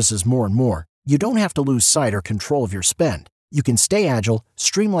cloud-based services more and more, you don't have to lose sight or control of your spend. You can stay agile,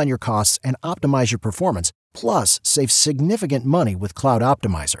 streamline your costs, and optimize your performance, plus save significant money with Cloud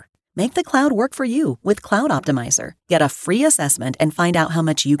Optimizer. Make the cloud work for you with Cloud Optimizer. Get a free assessment and find out how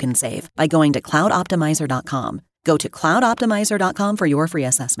much you can save by going to cloudoptimizer.com. Go to cloudoptimizer.com for your free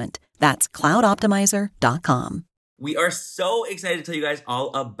assessment. That's cloudoptimizer.com. We are so excited to tell you guys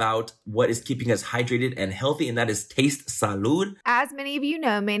all about what is keeping us hydrated and healthy, and that is Taste Salud. As many of you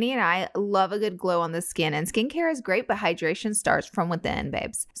know, Manny and I love a good glow on the skin, and skincare is great, but hydration starts from within,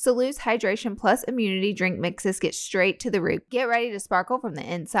 babes. Salud's Hydration Plus Immunity Drink Mixes get straight to the root. Get ready to sparkle from the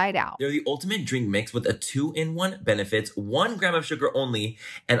inside out. They're the ultimate drink mix with a 2-in-1 benefits, 1 gram of sugar only,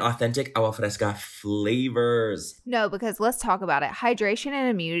 and authentic agua fresca flavors. No, because let's talk about it. Hydration and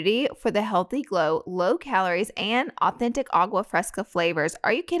immunity for the healthy glow, low calories, and authentic agua fresca flavors.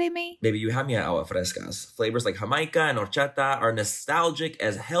 Are you kidding me? Baby, you have me at agua frescas. Flavors like Jamaica and horchata are nostalgic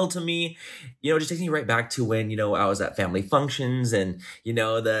as hell to me. You know, it just takes me right back to when, I was at family functions and,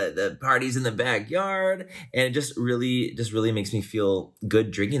 the parties in the backyard. And it just really makes me feel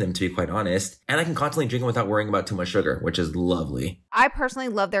good drinking them, to be quite honest. And I can constantly drink them without worrying about too much sugar, which is lovely. I personally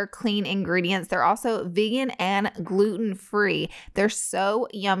love their clean ingredients. They're also vegan and gluten-free. They're so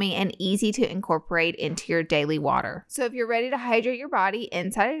yummy and easy to incorporate into your daily water. So if you're ready to hydrate your body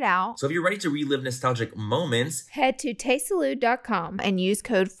inside and out, so if you're ready to relive nostalgic moments, head to tastesalud.com and use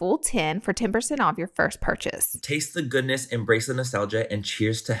code FULL10 for 10% off your first purchase. Taste the goodness, embrace the nostalgia, and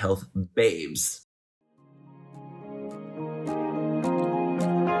cheers to health, babes.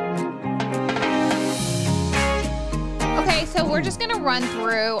 So we're just going to run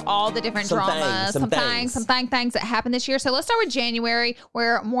through all the different dramas, some things that happened this year. So let's start with January,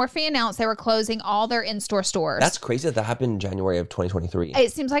 where Morphe announced they were closing all their in-store stores. That's crazy that happened in January of 2023.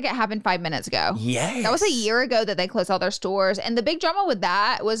 It seems like it happened 5 minutes ago. Yes. That was a year ago that they closed all their stores. And the big drama with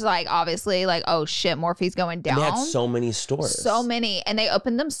that was obviously oh shit, Morphe's going down. And they had so many stores. So many. And they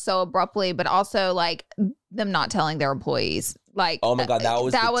opened them so abruptly, but also them not telling their employees. Oh my God, that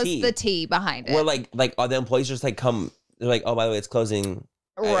was the tea behind it. Where all the employees just come. They're like, oh, by the way, it's closing.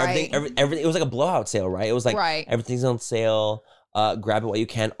 Right. Everything. It was like a blowout sale, right? It was right. Everything's on sale. Grab it while you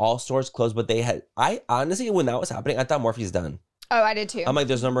can. All stores closed, but I honestly, when that was happening, I thought Morphe's done. Oh, I did too. I'm like,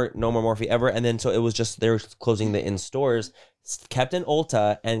 there's no more Morphe ever. And then so it was just, they were closing the in-stores, kept in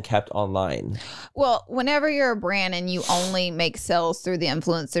Ulta and kept online. Well, whenever you're a brand and you only make sales through the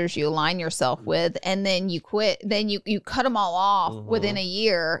influencers you align yourself with, and then you quit, then you cut them all off within a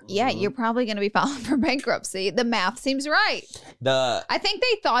year, you're probably going to be filing for bankruptcy. The math seems right. I think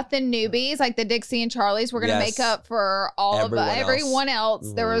they thought the newbies, like the Dixie and Charlie's, were going to make up for everyone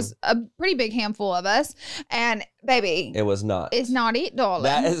else. There was a pretty big handful of us, and baby, it was not. It's not it, darling.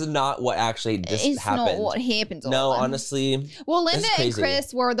 That is not what actually just happened. It's not what happened. No, honestly. Well, Linda and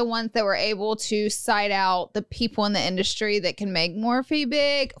Chris were the ones that were able to cite out the people in the industry that can make Morphe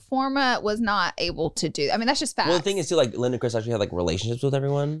big. Forma was not able to do that. I mean, that's just fact. Well, the thing is too, Linda and Chris actually had relationships with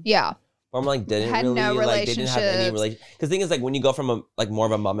everyone. Yeah. Forma didn't had really no they didn't have any relation. Because the thing is when you go from a more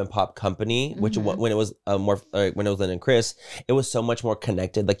of a mom and pop company, which when it was when it was Linda and Chris, it was so much more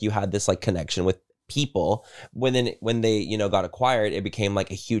connected. You had this connection with people. When they got acquired, it became a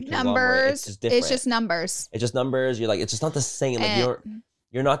huge numbers. It's just numbers. It's just numbers. You're it's just not the same.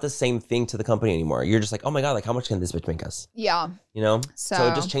 You're not the same thing to the company anymore. You're just oh my God, how much can this bitch make us? Yeah. So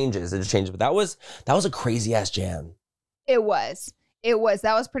it just changes. But that was a crazy ass jam. It was.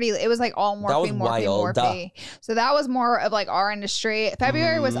 That was pretty, it was all Morphe. So that was more of our industry.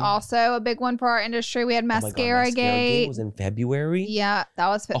 February was also a big one for our industry. We had Mascara Gate. Was in February? Yeah, that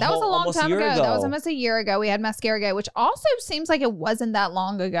was a long time ago. That was almost a year ago. We had Mascara Gate, which also seems like it wasn't that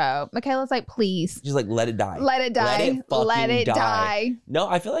long ago. Michaela's please. Just let it die. Let it die. Let it die. No,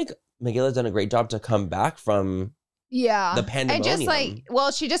 I feel like Michaela's done a great job to come back from the pandemonium. And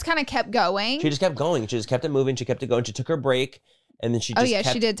just she just kind of kept going. She just kept going. She just kept it moving. She kept it going. She took her break. And then she just kept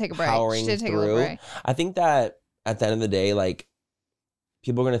she did take a break. Powering she did take through. A break. I think that at the end of the day,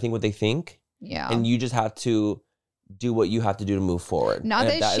 people are going to think what they think. Yeah. And you just have to do what you have to do to move forward. Not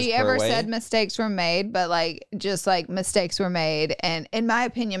And if that is she her ever way- said mistakes were made, but like just like mistakes were made. And in my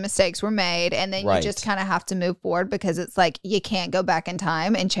opinion, mistakes were made. And then Right. you just kind of have to move forward because it's like you can't go back in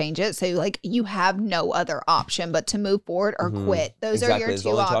time and change it. So like you have no other option but to move forward or quit. Those are your There's two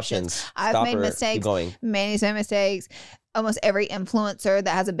only options. I've Stop made or keep mistakes. going. Many same mistakes. Almost every influencer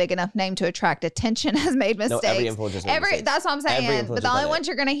that has a big enough name to attract attention has made mistakes. No, every influencer's made mistakes. That's what I'm Every saying. But influencer's the only done it. ones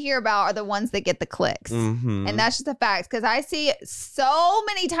you're going to hear about are the ones that get the clicks. Mhm. And that's just a fact because I see so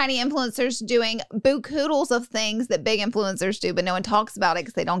many tiny influencers doing boo-koodles of things that big influencers do, but no one talks about it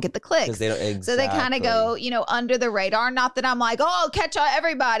because they don't get the clicks. 'Cause they don't- So they kind of go, under the radar. Not that I'm like, oh, catch all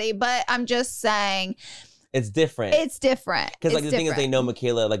everybody, but I'm just saying It's different. it's different. Because like It's the thing is, they different. know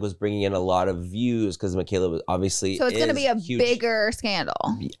Michaela like was bringing in a lot of views because Michaela was obviously So it's going to be a huge, bigger scandal.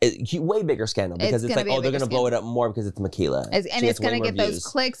 way bigger scandal because it's gonna like be a they're bigger going to blow it up more because it's Michaela. And She it's gets way going to more get those views.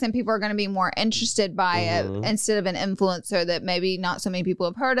 clicks, and people are going to be more interested by it instead of an influencer that maybe not so many people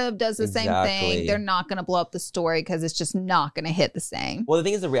have heard of does the same Exactly. thing. They're not going to blow up the story because it's just not going to hit the same. Well, the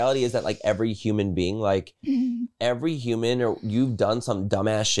thing is, the reality is that like every human being, like every human, or you've done some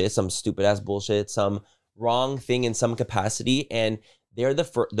dumbass shit, some stupid ass bullshit, some wrong thing in some capacity, and they're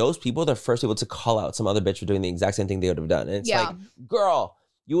those people are the first people to call out some other bitch for doing the exact same thing they would have done. And it's Yeah. like, girl,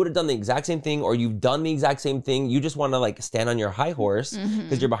 you would have done the exact same thing, or you've done the exact same thing. You just want to like stand on your high horse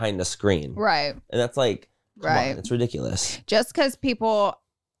because you're behind the screen, Right. and that's like, come Right. on, it's ridiculous. Just because people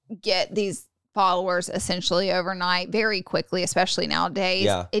get these followers essentially overnight very quickly, especially nowadays,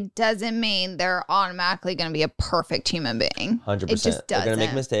 Yeah. it doesn't mean they're automatically going to be a perfect human being. 100%. It just They're doesn't. gonna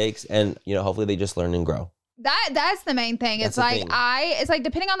make mistakes, and hopefully they just learn and grow. That's the main thing. That's It's the like thing. it's like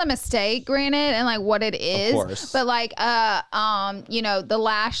depending on the mistake, granted, and like what it is. course. But like the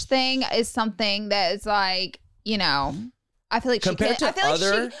lash thing is something that is like, I feel like Compared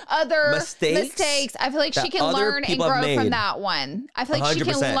to other mistakes I feel like she that can other learn and people have grow from made. that one. I feel like she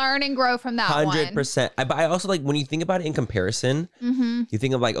 100%. can learn and grow from that one. 100%. But I also like when you think about it in comparison, Mm-hmm. you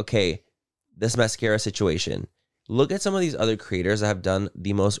think of like, okay, this mascara situation. Look at some of these other creators that have done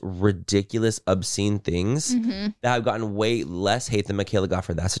the most ridiculous, obscene things Mm-hmm. that have gotten way less hate than Michaela got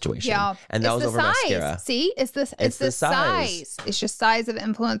for that situation. Yeah, And that It's was the over size. mascara. See, it's the size. It's just size of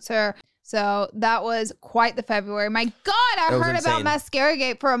influencer. So that was quite the February. My God, I That was heard about insane. Mascara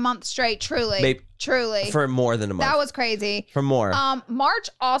Gate for a month straight. Truly, Babe, truly, For more than a month. that was crazy. For more. March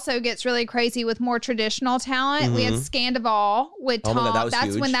also gets really crazy with more traditional talent. We had Scandival with Oh Tom. my God, that was That's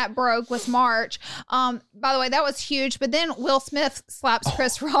huge. when that broke, was March. By the way, that was huge. But then Will Smith slaps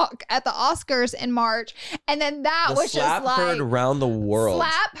Chris Rock at the Oscars in March, and then that the was slap just like heard around the world.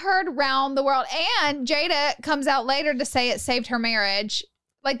 slap heard round the world. And Jada comes out later to say it saved her marriage.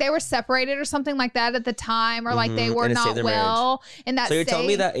 Like they were separated or something like that at the time, or like they were And it saved not their well. And that So you're telling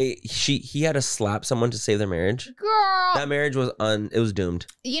me saved- that he had to slap someone to save their marriage? girl, That marriage was it was doomed.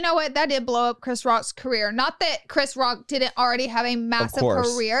 you know what? That did blow up Chris Rock's career. Not that Chris Rock didn't already have a massive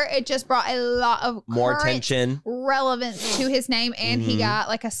course. career. It just brought a lot of More current attention. relevance to his name. And he got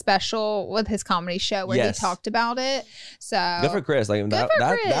like a special with his comedy show where Yes. he talked about it. So Good for Chris. Like for that's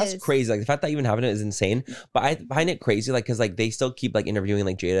Chris. crazy. Like the fact that even happened is insane. But I find it crazy, like because like they still keep like interviewing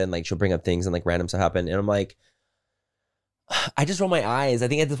like Jada and like she'll bring up things and like random stuff happen, and I'm like, I just roll my eyes. I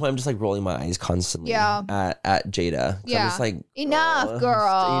think at this point I'm just like rolling my eyes constantly. Yeah. At Jada. 'Cause Yeah. I'm just like Enough, "Ugh,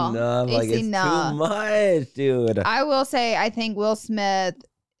 girl. Enough. It's Like it's enough. too much, dude. I will say, I think Will Smith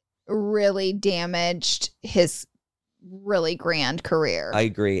really damaged his really grand career. I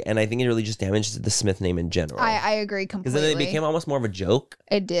agree, and I think it really just damaged the Smith name in general. I agree Because completely. then it became almost more of a joke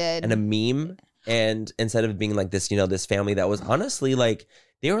It did. and a meme, and instead of being like this, this family that was honestly like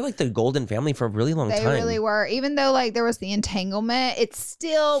they were like the golden family for a really long They time. really were. Even though like there was the entanglement, it's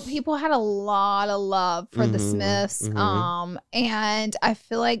still people had a lot of love for the Mhm, Smiths. mhm. And I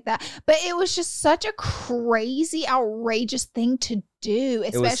feel like that, but it was just such a crazy, outrageous thing to do,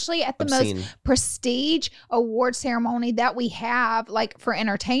 was especially at the obscene. most prestige award ceremony that we have, like for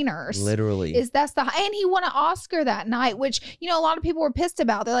entertainers. Literally. And he won an Oscar that night, which a lot of people were pissed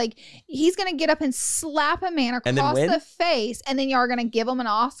about. They're like, he's gonna get up and slap a man And then across win? the face, and then y'all are gonna give him an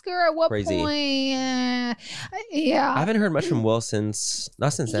Oscar. At what Crazy. point? Yeah, I haven't heard much from Will not since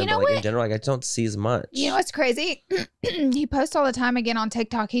then, You know but like in what? general, like I don't see as much. You know what's crazy? He posts all the time again on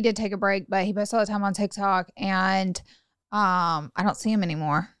TikTok. He did take a break, but he posts all the time on TikTok, and I don't see him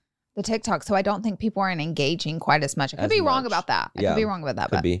anymore. the TikTok, so I don't think people aren't engaging quite as much. I could be wrong about that. I could be wrong about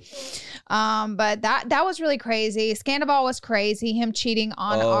that. Could be. But that was really crazy. Scandival was crazy. Him cheating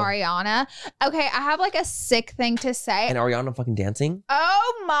on Ariana. Okay, I have like a sick thing to say. And Ariana fucking dancing.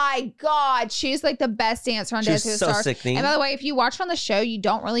 Oh my God, she's like the best dancer on Dancing with the Stars. Sickening. And by the way, if you watched on the show, you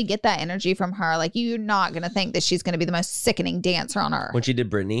don't really get that energy from her. Like you're not gonna think that she's gonna be the most sickening dancer on earth. When she did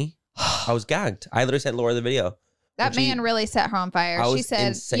Britney, I was gagged. I literally sent Laura the video. That man really set her on fire. She said,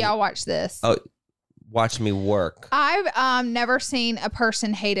 insane. y'all watch this. Oh, watch me work. I've never seen a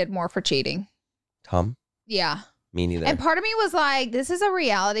person hated more for cheating. Tom? Yeah. Me neither. And part of me was like, this is a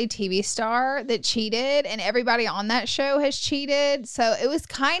reality TV star that cheated, and everybody on that show has cheated. So it was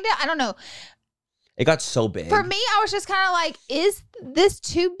kind of, I don't know. It got so big. For me, I was just kind of like, is this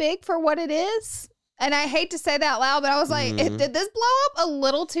too big for what it is? And I hate to say that loud, but I was like, did this blow up a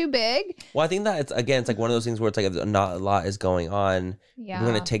little too big? Well, I think that it's like one of those things where it's like if not a lot is going on, Yeah. we're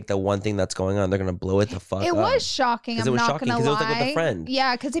gonna take the one thing that's going on, they're gonna blow it the fuck up. It was shocking. I'm not gonna lie. Because it was like with a friend.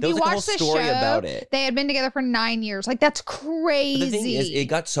 Yeah, because if There you was, like, a watch the whole story show, about it. they had been together for 9 years. Like that's crazy. But the thing is, it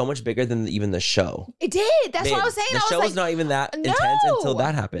got so much bigger than even the show. It did. That's what I was saying. The I was show like, was not even that intense until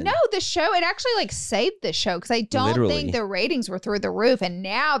that happened. No, the show, it actually like saved the show because I don't Literally. think the ratings were through the roof. And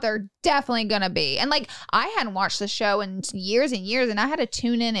now they're definitely going to be. And like, I hadn't watched the show in years and years, and I had to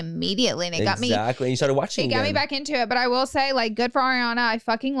tune in immediately. And it got me. Exactly. And you started watching It got me back into it. But I will say, like, good for Ariana. I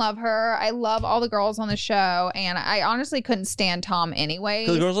fucking love her. I love all the girls on the show. And I honestly couldn't stand Tom anyway.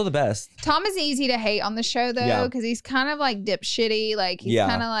 Because the girls are the best. Tom is easy to hate on the show though, because he's kind of like dipshitty. Like he's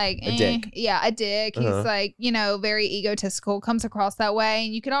kind of like a dick. Yeah, a dick. He's like, you know, very egotistical, comes across that way.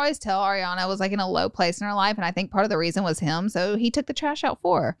 And you could always tell Ariana was like in a low place in her life. And I think part of the reason was him. So he took the trash out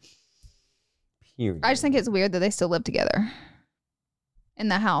for her. Period. I just think it's weird that they still live together in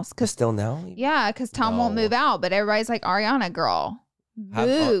the house. Still now? Yeah, because Tom won't move out. But everybody's like, Ariana, girl,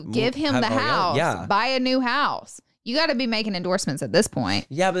 move. Give him the house. Yeah. Buy a new house. You got to be making endorsements at this point.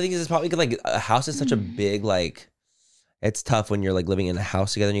 Yeah, but the thing is, it's probably 'cause, like a house is such a big, like, it's tough when you're like living in a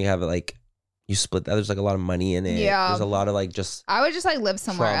house together and you have like, you split that. There's like a lot of money in it. Yeah. There's a lot of like just. I would just like live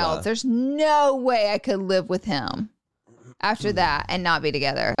somewhere trauma. else. There's no way I could live with him after that and not be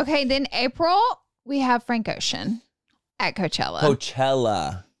together. Okay, then April, we have Frank Ocean at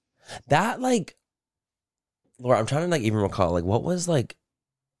Coachella. That like, Laura, I'm trying to like even recall like what was like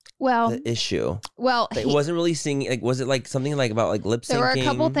the issue. Well, it wasn't really singing. Like, was it like something like about like lip syncing? There were a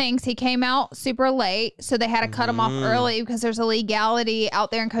couple things. He came out super late, so they had to cut him off early because there's a legality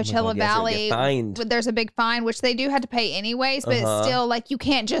out there in Coachella Valley. There's a big fine, which they do have to pay anyways, but it's still like you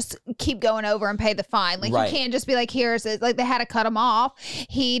can't just keep going over and pay the fine. Like you can't just be like, here's it. Like they had to cut him off.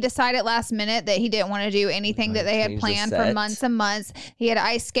 He decided last minute that he didn't want to do anything that they had planned for months and months. He had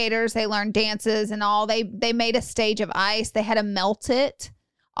ice skaters. They learned dances and all. They made a stage of ice. They had to melt it.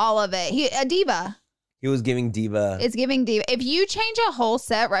 All of it. A diva. He was giving diva. It's giving diva. If you change a whole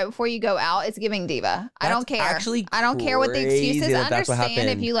set right before you go out, it's giving diva. I don't care. I don't care what the excuse is. I understand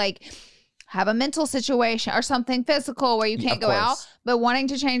if you like have a mental situation or something physical where you can't go out, but wanting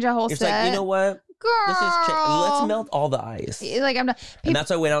to change a whole You're set. like, you know what? Girl, let's melt all the ice. Like I'm not. And that's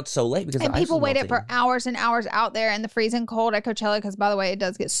why I went out so late because and the ice people was waited melting. for hours and hours out there in the freezing cold at Coachella. Because by the way, it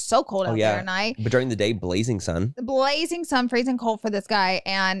does get so cold out there at night. But during the day, blazing sun. Blazing sun, freezing cold for this guy,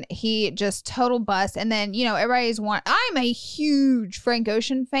 and he just total bust. And then everybody's I'm a huge Frank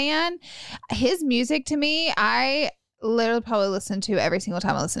Ocean fan. His music to me, I literally probably listen to every single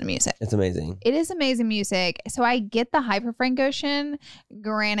time I listen to music. It's amazing. It is amazing music. So I get the hype for Frank Ocean.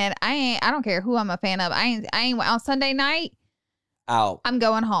 Granted, I don't care who I'm a fan of. I ain't on Sunday night. Out. I'm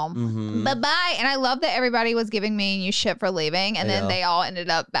going home. Mm-hmm. Bye-bye. And I love that everybody was giving me and you shit for leaving. And then they all ended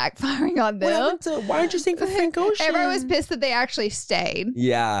up backfiring on them. Why aren't you singing for Frank Ocean? Everybody was pissed that they actually stayed.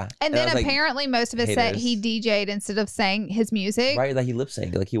 Yeah. And then apparently most of his set he DJ'd instead of sang his music. Right, like he lip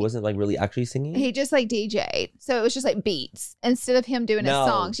synced. Like he wasn't like really actually singing. He just like DJ'd. So it was just like beats instead of him doing his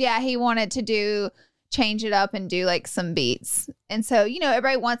songs. Yeah, he wanted to change it up and do like some beats. And so,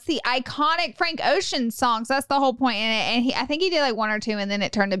 everybody wants the iconic Frank Ocean songs. That's the whole point in it. And I think he did like one or two and then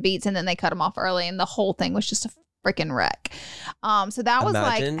it turned to beats and then they cut him off early and the whole thing was just a freaking wreck. So that was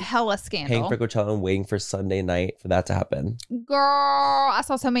like hella scandal. Paying for Coachella and waiting for Sunday night for that to happen. Girl, I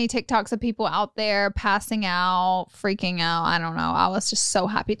saw so many TikToks of people out there passing out, freaking out. I don't know. I was just so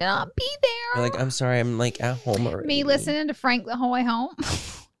happy to not be there. You're like, I'm sorry, I'm like at home already. Me listening to Frank the whole way home.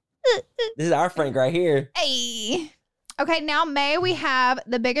 This is our Frank right here. Hey. Okay, now May we have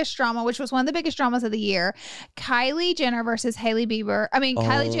the biggest drama, which was one of the biggest dramas of the year. Kylie Jenner versus Hailey Bieber.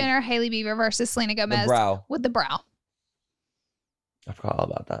 Kylie Jenner, Hailey Bieber versus Selena Gomez. With the brow. I forgot all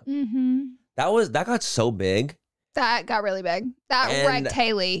about that. Mm-hmm. That got so big. That got really big. That And- wrecked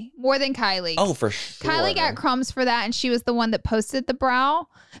Haley more than Kylie. Oh, for sure. Kylie got crumbs for that, and she was the one that posted the brow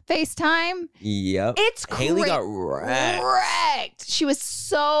FaceTime. Yep. It's Haley got wrecked. She was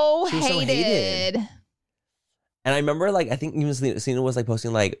so She was so hated. And I remember, like, I think even Selena was like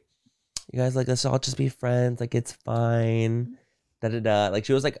posting, like, you guys, like, let's all just be friends. Like, it's fine. Da da da. Like,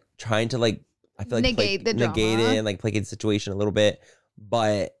 she was like trying to, like, I feel like Negate the negate drama. it and like placate the situation a little bit,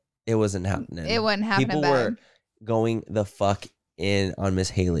 but it wasn't happening. It wasn't happening. People were going the fuck in on Miss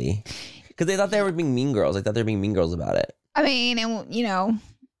Haley because they thought they were being mean girls. They thought they were being mean girls about it. I mean, and you know,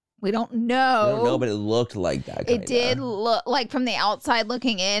 we don't I know. don't know, but it looked like that. It did look like from the outside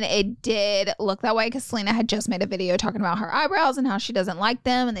looking in, it did look that way because Selena had just made a video talking about her eyebrows and how she doesn't like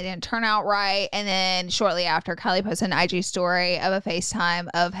them and they didn't turn out right. And then shortly after, Kylie posted an IG story of a FaceTime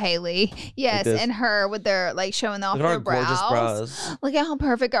of Haley. Yes, this. and her with their like showing off Look at their our gorgeous brows. brows. Look at how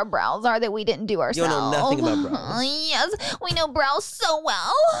perfect our brows are that we didn't do You ourselves. don't know nothing about brows. Yes, we know brows so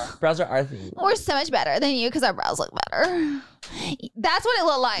well. Brows are our thing. We're so much better than you because our brows look better. That's what it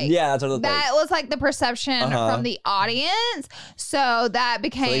looked like. Yeah, that's what it looked like. That was like the perception Uh-huh. from the audience. So that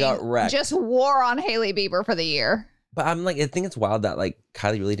became got wrecked. just war on Hailey Bieber for the year. But I'm like, I think it's wild that like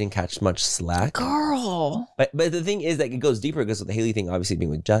Kylie really didn't catch much slack. Girl. But the thing is that it goes deeper because of the Haley thing, obviously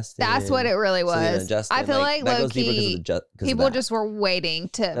being with Justin. That's what it really Selena and was. Justin, I feel like that low goes deeper key, because of people that. just were waiting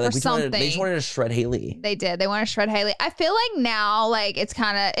to They're for like, something. they just wanted to shred Haley. They did. They want to shred Hailey. I feel like now, like it's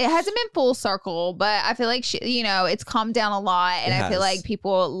kind of, it hasn't been full circle, but I feel like she, you know, it's calmed down a lot, and It I feel has. like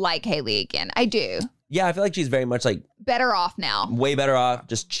people like Hailey again. I do. Yeah, I feel like she's very much like Better off now. way better off,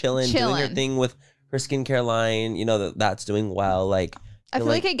 just doing her Chilling. thing with her skincare line. You know that's doing well. Like I feel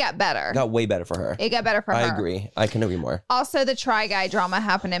like it got better. got way better for her. It got better for her. I agree. I couldn't agree more. Also, the Try Guy drama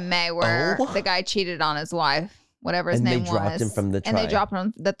happened in May where Oh. the guy cheated on his wife, whatever his And they name was. dropped him from the And they Try. dropped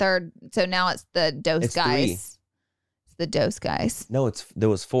him the third. So now it's the Dose It's Guys. 3. It's the Dose Guys. No, there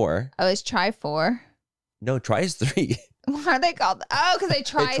was 4. Oh, it's Try 4. No, Try is 3. What are they called? Oh, because they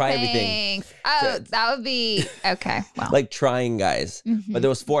try, try things. everything. Oh, So- that would be okay. Well, like trying guys. Mhm. But there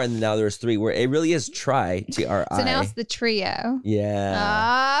was 4 and now there's 3 where it really is Try, T-R-I. so now it's the trio.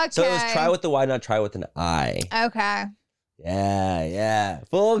 Yeah. Okay. So it was Try with the Y, not Try with an I. Okay. Yeah.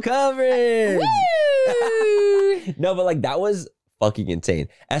 Full coverage. Woo! No, but like that was fucking insane.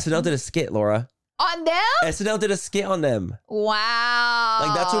 SNL did a skit, Laura. On them? SNL did a skit on them. Wow.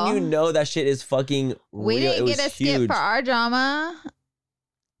 Like that's when you know that shit is fucking We real. didn't It get was a skip huge. for our drama.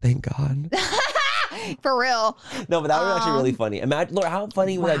 Thank God. For real. No, but that was actually really funny. Imagine, Laura, how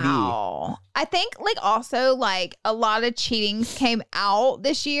funny would that be? Wow. I think like also like a lot of cheatings came out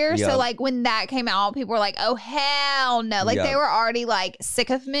this year. So Yup. like when that came out, people were like, oh hell no. Like they Yup. were already like sick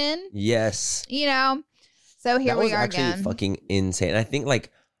of men, Yes. you know? So here that we was are actually again. fucking insane. I think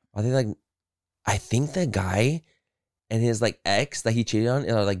like, are they like, I think the guy and his like ex that he cheated on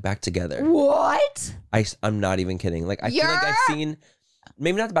are like back together. What? I'm not even kidding. Like I feel like I've seen,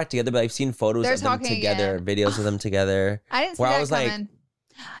 maybe not back together, but I've seen photos They're of them talking together, again. videos of them together. I didn't see where that I was coming.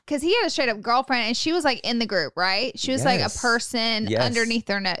 Because he had a straight up girlfriend and she was like in the group, right? She was like a Yes. person Yes. underneath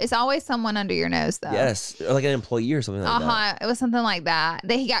their nose. It's always someone under your nose though. Yes, or like an employee or something like that. It was something like that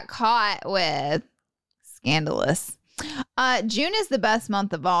he got caught with. Scandalous. June is the best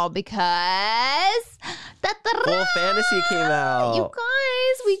month of all because Full Fantasy came out. you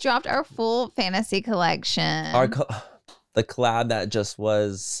guys, we dropped our full fantasy collection. The collab that just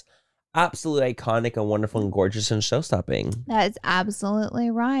was absolutely iconic and wonderful and gorgeous and show-stopping. That is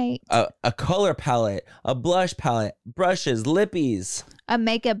absolutely right. A color palette, a blush palette, brushes, lippies, A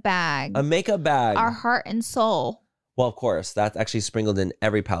makeup bag. a makeup bag. Our heart and soul. Well, of course, that's actually sprinkled in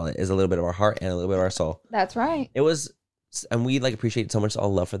every palette is a little bit of our heart and a little bit of our soul. That's right. It was, and we like appreciate so much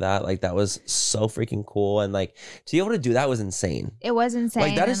all love for that. Like that was so freaking cool, and like to be able to do that was insane. It was insane.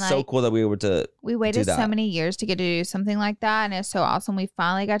 Like that is and, so like, cool that we were able to. We waited do that. so many years to get to do something like that, and it's so awesome. We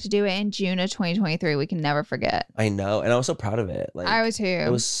finally got to do it in June of 2023. We can never forget. I know, and I was so proud of it. Like I was too. It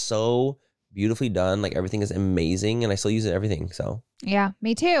was so beautifully done. Like everything is amazing, and I still use it everything. So Yeah,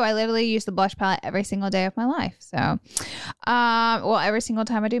 me too. I literally use the blush palette every single day of my life. So, well, every single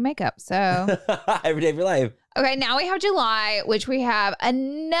time I do makeup. So, every day of your life. okay, now we have July, which we have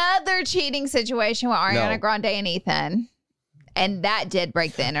another cheating situation with Ariana No. Grande and Ethan. And that did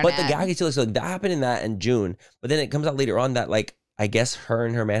break the internet. But the gag is still so like, that happened in June, but then it comes out later on that like I guess her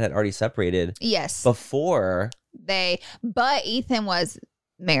and her man had already separated. Yes. Before. But Ethan was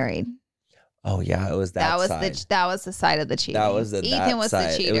married. Oh yeah, it was that. side. That was the side of the cheating. That was the Ethan that was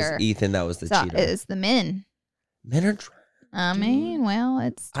side. the cheater. It was Ethan that was the So cheater. it's the men. Men are. I mean, well,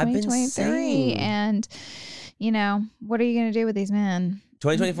 it's I've been 2023, saying. and you know what are you going to do with these men?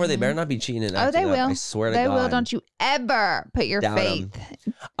 2024, they better not be cheating and acting they up. will. I swear to They God. will. Don't you ever put your Doubt 'em.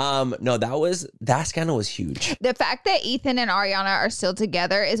 faith. No, that scandal was huge. The fact that Ethan and Ariana are still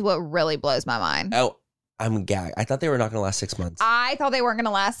together is what really blows my mind. Oh, I'm gagged. I thought they were not going to last 6 months. I thought they weren't going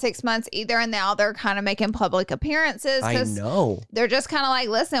to last 6 months either, and now they're kind of making public appearances. I know. They're just kind of like,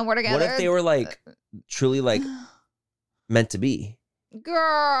 listen, we're together. What if they were like truly like meant to be?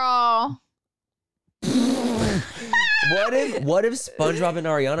 Girl. What if SpongeBob and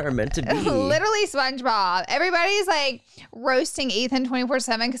Ariana are meant to be? Literally SpongeBob. Everybody's like roasting Ethan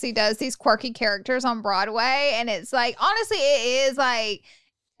 24/7 because he does these quirky characters on Broadway, and it's like, honestly, it is like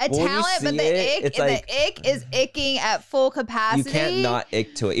a Well, when you talent, but see the it's like- the ick is icking at full capacity. You can't not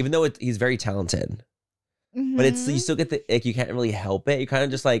ick to it, even though he's very talented. But it's you still get the ick. You can't really help it. You kind of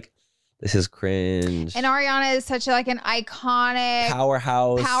just like, this is cringe. And Ariana is such like an iconic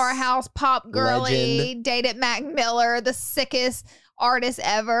Powerhouse pop girly. legend. Dated Mac Miller, the sickest artist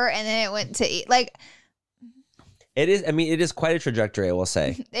ever, and then it went to like It is. I mean, it is quite a trajectory. I will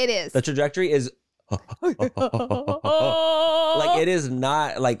say it is. the trajectory is like it is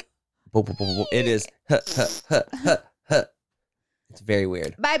not like it is. It's very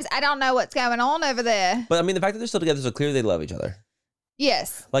weird. Babes, I don't know what's going on over there. But I mean, the fact that they're still together, so clearly they love each other.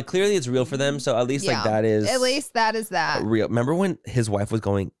 Yes. Like clearly it's real for them. So at least like that is At least that is that. real. Remember when his wife was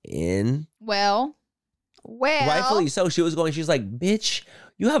going in? Well. Rightfully so. She's like, bitch,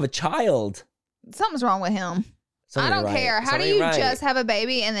 you have a child. Something's wrong with him. I don't care. How do you just have a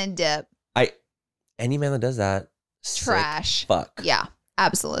baby and then dip? Any man that does that, Trash. sick fuck. Yeah,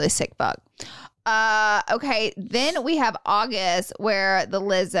 absolutely sick fuck. Okay, then we have August where the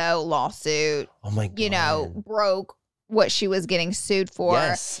Lizzo lawsuit, Oh my god. broke what she was getting sued for.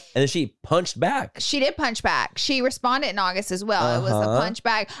 Yes. And then she punched back. She did punch back. She responded in August as well. It was a punch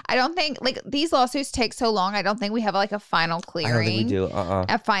back. I don't think like these lawsuits take so long. I don't think we have like a final clearing. I don't think we do.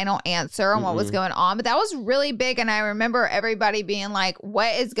 A final answer on what was going on. But that was really big. And I remember everybody being like,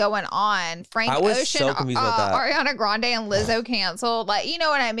 what is going on? Frank I was Ocean, so confused about that. Ariana Grande and Lizzo canceled. Like, you know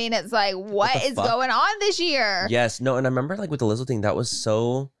what I mean? It's like, what the is fuck? going on this year? Yes. No, and I remember like with the Lizzo thing, that was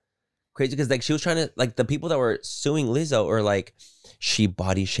so crazy because like she was trying to like the people that were suing Lizzo or like she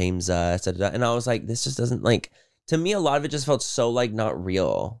body shames us, and I was like, this just doesn't like to me. A lot of it just felt so like not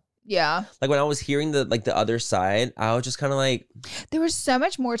real. Yeah. Like when I was hearing the other side, I was just kind of like, There was so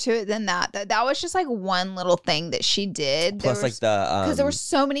much more to it than that. That was just like one little thing that she did. plus like the because there were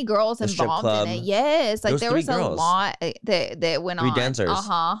so many girls the strip involved club. in it. Yes, like there was three a girls. lot that went 3 on. dancers.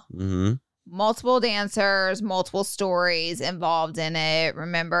 Mm-hmm. Multiple dancers, multiple stories involved in it.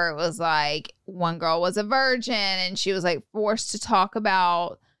 Remember, it was like one girl was a virgin and she was like forced to talk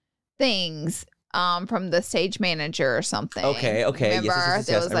about things from the stage manager or something. Okay. Remember, Yes,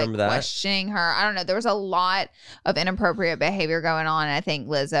 there was I like remember that. questioning her. I don't know. There was a lot of inappropriate behavior going on, and I think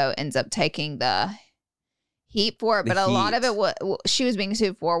Lizzo ends up taking the heat for it. The But a lot of heat. it, what she was being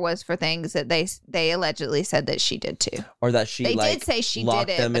sued for, was for things that they allegedly said that she did too. Or that she They like did say she locked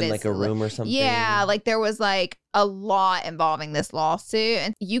did it, them but in like it's a room or something. Yeah, like there was like a lot involving this lawsuit.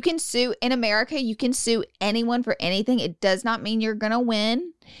 And you can sue in America, you can sue anyone for anything. It does not mean you're going to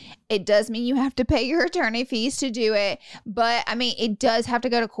win. It does mean you have to pay your attorney fees to do it. But I mean, it does have to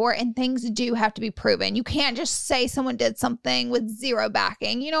go to court and things do have to be proven. You can't just say someone did something with zero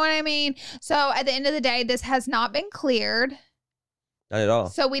backing. You know what I mean? So at the end of the day, this has not been cleared. Not at all.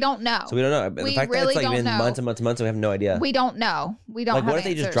 So we don't know. So we don't know. The We fact really that it's like don't been know. months and months and months, and we have no idea. We don't know. We don't like, have what if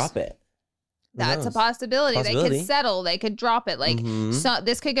they just answers. drop it? Who That's a knows? possibility. They Possibility. could settle. They could drop it. Like Mhm. so,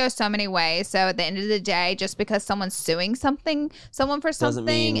 this could go so many ways. So at the end of the day, just because someone's suing someone for Doesn't something,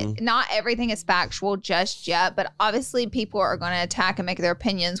 mean- not everything is factual just yet. But obviously, people are going to attack and make their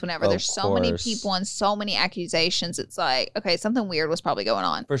opinions whenever Of there's so many course. people and so many accusations. It's like, okay, something weird was probably going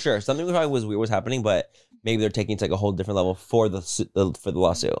on. For sure. Something probably was weird was happening, but maybe they're taking it to like a whole different level for the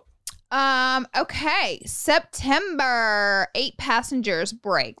lawsuit. Okay. September, 8 passengers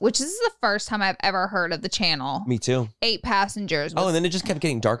break, which this is the first time I've ever heard of the channel. Me too. 8 passengers. Oh, was- and then it just kept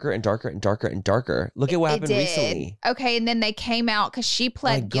getting darker and darker and darker and darker. Look at what happened did. recently. Okay, and then they came out because she My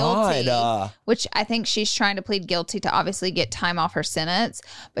pled guilty, God. which I think she's trying to plead guilty to obviously get time off her sentence.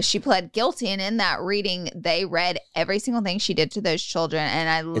 But she pled guilty, and in that reading, they read every single thing she did to those children, and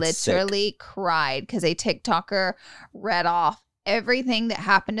I It's sick. literally cried because a TikToker read off everything that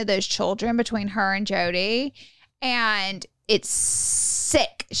happened to those children between her and Jody, and it's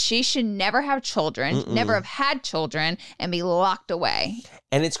sick. She should never have children, never have had children, and be locked away.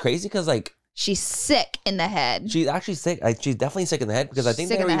 And it's crazy because like She's sick in the head. she's actually sick. Like, she's definitely sick in the head because I think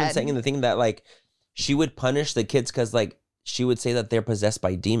Sick they in were the even head. saying in the thing that like she would punish the kids because like she would say that they're possessed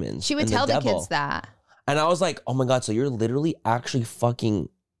by demons. She would and tell the devil. kids that. And I was like, oh my God, so you're literally actually fucking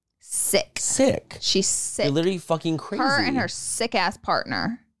sick. She's sick. You're literally fucking crazy. Her and her sick ass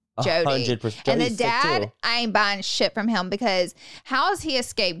partner, Jody. 100%. And the Jody's sick dad, too. I ain't buying shit from him because how is he a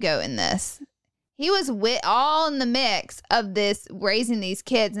scapegoat in this? He was all in the mix of this, raising these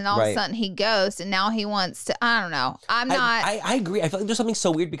kids, and all of a sudden he goes, and now he wants to, I don't know. I agree. I feel like there's something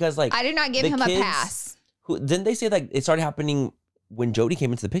so weird because like I do not give him a pass. Didn't they say like it started happening when Jody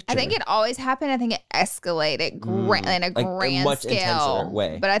came into the picture? I think it always happened. I think it escalated in a grand much scale. intenser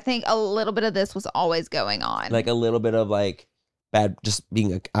way. But I think a little bit of this was always going on. Like a little bit of like bad, just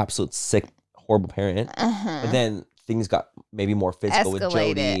being an absolute sick, horrible parent. But then things got maybe more physical with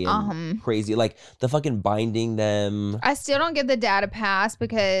Jody and crazy. Like the fucking binding them. I still don't give the dad a pass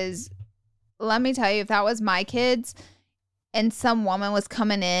because let me tell you, if that was my kids and some woman was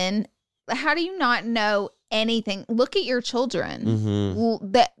coming in, how do you not know anything? Look at your children.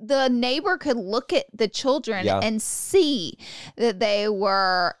 The neighbor could look at the children and see that they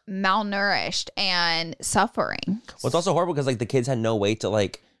were malnourished and suffering. Well, it's also horrible because like the kids had no way to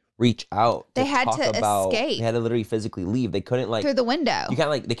like reach out. They had to escape. They had to literally physically leave. They couldn't like through the window. You can't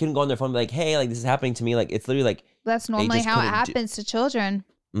like they couldn't go on their phone and be like, hey, like this is happening to me. Like it's literally like that's normally how it happens to children.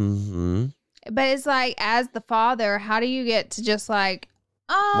 But it's like as the father, how do you get to just like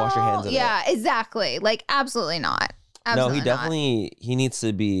wash your hands of it? Exactly. Like absolutely not. Absolutely no, he definitely he needs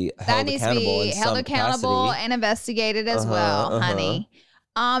to be held accountable and investigated as well, honey.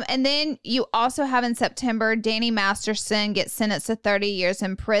 And then you also have in September, Danny Masterson gets sentenced to 30 years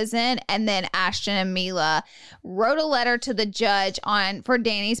in prison. And then Ashton and Mila wrote a letter to the judge for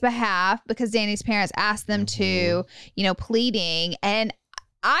Danny's behalf because Danny's parents asked them to, pleading. And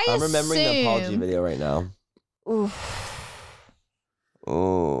I'm remembering the apology video right now.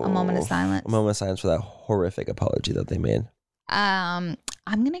 A moment of silence. A moment of silence for that horrific apology that they made. I'm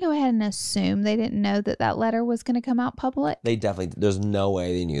going to go ahead and assume they didn't know that letter was going to come out public. They definitely, there's no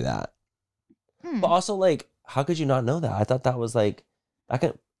way they knew that. But also, like, how could you not know that? I thought that was like,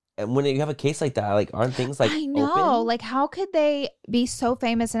 and when you have a case like that, like, aren't things like I know, open? Like, how could they be so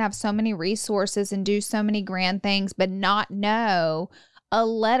famous and have so many resources and do so many grand things, but not know a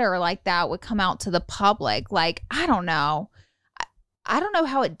letter like that would come out to the public? Like, I don't know. I don't know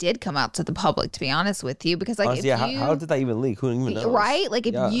how it did come out to the public, to be honest with you, because like, honestly, how did that even leak? Who even knows? Right? Like,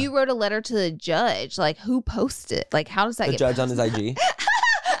 if you wrote a letter to the judge, like, who posted? Like, how does that the get judge on his IG?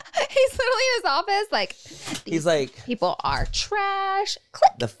 He's literally in his office, like, he's like, people are trash.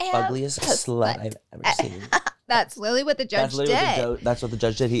 Click the ugliest slut I've ever seen. That's literally what the judge did. That's what the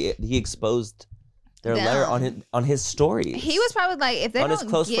judge did. He exposed their letter on his story. He was probably like, if they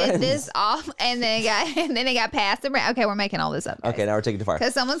don't get this off, and then it got passed around. Okay, we're making all this up, guys. Okay, now we're taking it too far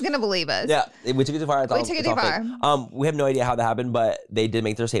because someone's gonna believe us. Yeah, we took it too far. We took it too far. We have no idea how that happened, but they did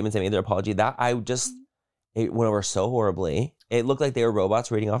make their statements. They made their apology. It went over so horribly. It looked like they were robots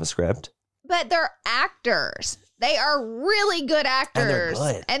reading off a script. But they're actors. They are really good actors.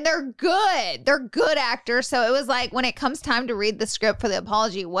 And they're good. They're good actors. So it was like when it comes time to read the script for the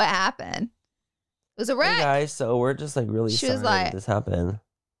apology, what happened? It was a wreck. Hey guys, so we're just like really sorry that this happened.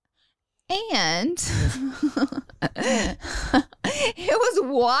 And it was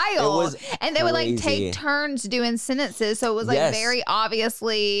wild. And they would like take turns doing sentences. So it was like very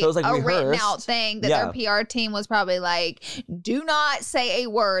obviously a written out thing that their PR team was probably like, do not say a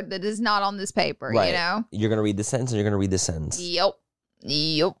word that is not on this paper, you know? You're going to read the sentence and you're going to read the sentence. Yep.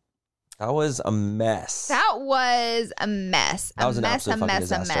 That was a mess. That was a mess. That was an absolute fucking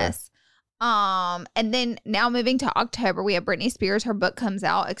disaster. And then now moving to October, we have Britney Spears. Her book comes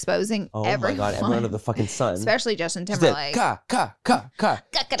out exposing everyone. Oh my God, everyone under the fucking sun. Especially Justin Timberlake.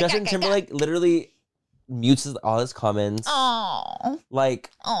 Justin Timberlake literally mutes all his comments. Oh.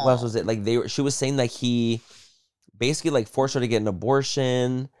 Like, what else was it? Like she was saying like he basically like forced her to get an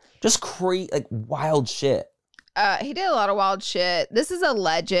abortion. Just like wild shit. He did a lot of wild shit. This is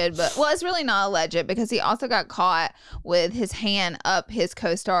alleged, but it's really not alleged because he also got caught with his hand up his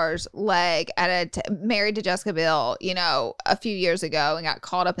co-star's leg married to Jessica Biel, a few years ago, and got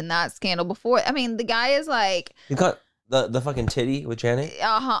caught up in that scandal before. I mean, the guy is like, he got the fucking titty with Janet.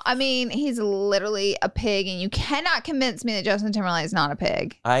 I mean, he's literally a pig, and you cannot convince me that Justin Timberlake is not a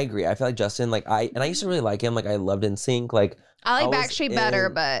pig. I agree. I feel like Justin, I used to really like him. Like I loved NSYNC. Like I like Backstreet better,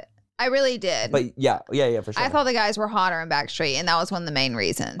 but. I really did. But yeah, for sure. I thought the guys were hotter in Backstreet, and that was one of the main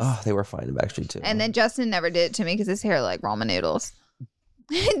reasons. Oh, they were fine in Backstreet too. And then Justin never did it to me because his hair like ramen noodles.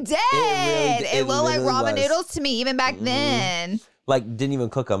 It did. It looked like ramen noodles to me even back then. Like didn't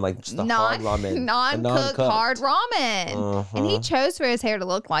even cook them, like just a hard ramen. Non-cooked hard ramen. And he chose for his hair to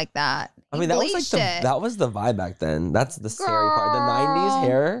look like that. I mean, that was like that was the vibe back then. That's the scary part. The 90s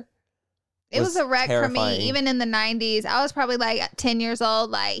hair. It was a wreck for terrifying. me. Even in the 90s, I was probably like 10 years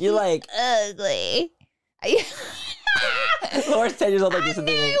old. Like, You're like ugly. Laura's 10 years old. Like I this knew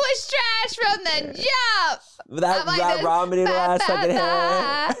is the he was trash from the jump. that I'm like that this, ramen in the last ba, fucking ba,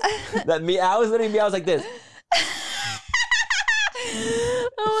 hair. That me. I was literally me. I was like this.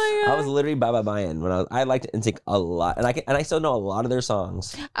 Oh my I was literally Baba Mayan when I liked NSYNC a lot, and I still know a lot of their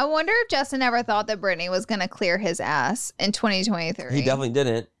songs. I wonder if Justin ever thought that Britney was going to clear his ass in 2023. He definitely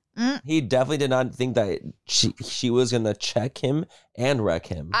didn't. Mm. He definitely did not think that she was gonna check him and wreck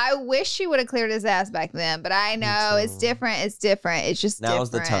him. I wish she would have cleared his ass back then, but I know it's different. It's different. It's just Now's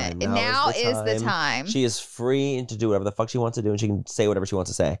different. the time. Now is the time. She is free to do whatever the fuck she wants to do, and she can say whatever she wants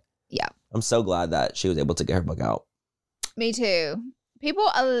to say. Yeah. I'm so glad that she was able to get her book out. Me too. People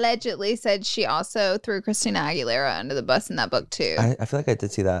allegedly said she also threw Christina Aguilera under the bus in that book too. I feel like I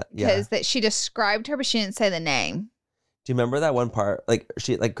did see that. Yeah. Because that she described her, but she didn't say the name. Do you remember that one part? Like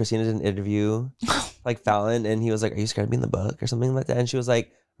Christina did an interview, like Fallon, and he was like, "Are you scared to be in the book?" or something like that. And she was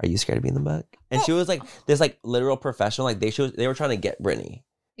like, "Are you scared to be in the book?" And she was like, "This like literal professional. Like they were trying to get Britney,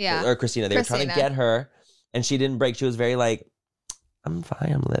 Yeah. or Christina. They were trying to get her, and she didn't break. She was very like, I'm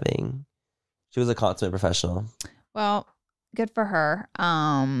fine. I'm living. She was a consummate professional. Well, good for her.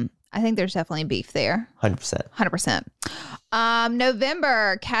 I think there's definitely beef there. 100%. 100%.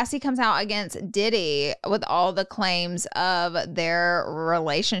 November, Cassie comes out against Diddy with all the claims of their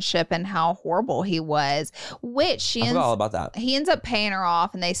relationship and how horrible he was, which I forgot all about that. he ends up paying her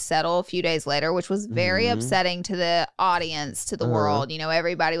off and they settle a few days later, which was very upsetting to the audience, to the world. You know,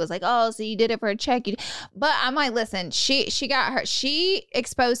 everybody was like, oh, so you did it for a check. But I'm like, listen, she got her. She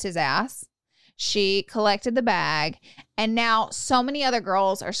exposed his ass. She collected the bag, and now so many other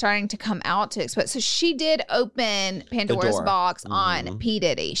girls are starting to come out to expose. So she did open Pandora's box on P.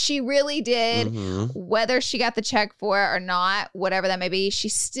 Diddy. She really did. Whether she got the check for it or not, whatever that may be, she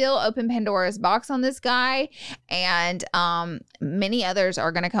still opened Pandora's box on this guy, and many others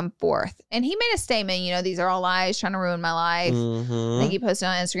are going to come forth. And he made a statement, you know, these are all lies, trying to ruin my life. I think he posted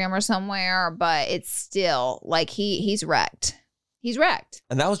on Instagram or somewhere, but it's still like he's wrecked. He's wrecked.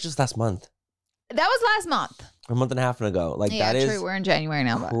 And that was just last month. That was last month. A month and a half ago. Like Yeah, that is true. We're in January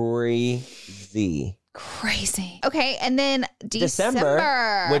now. But crazy. Okay, and then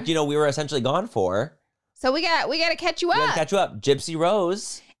December. which you know we were essentially gone for. So we got to catch you We up. gotta catch you up. Gypsy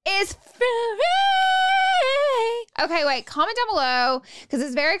Rose. Is free. Okay, wait. Comment down below because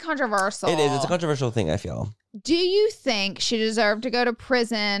it's very controversial. It is. It's a controversial thing, I feel. Do you think she deserved to go to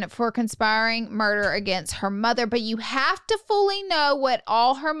prison for conspiring murder against her mother? But you have to fully know what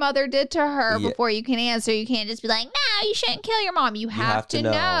all her mother did to her before you can answer. You can't just be like, no, you shouldn't kill your mom. You have to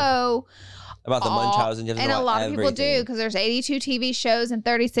know about the Munchausen. You have to and know a lot of people everything. do because there's 82 TV shows and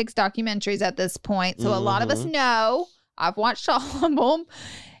 36 documentaries at this point. So a lot of us know. I've watched all of them.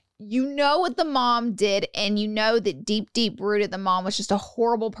 You know what the mom did, and you know that deep rooted, the mom was just a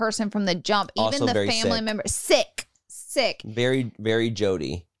horrible person from the jump. Also Even the very family sick. member, sick. Very, very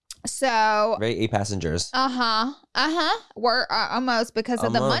Jody. So Very 8 passengers. We're almost because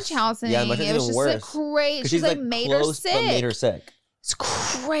of the Munchausen. Yeah, Munchausen it was just worse. crazy. 'Cause She's like made her close, but sick. made her sick. It's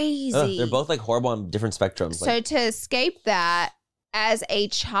crazy. Ugh, they're both like horrible on different spectrums. So Like, to escape that as a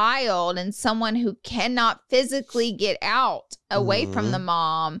child and someone who cannot physically get out away from the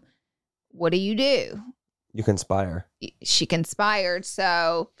mom, what do? you conspire She conspired.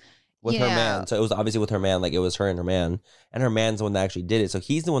 So with you her know, man. So it was obviously with her man. Like it was her and her man. And her man's the one that actually did it. So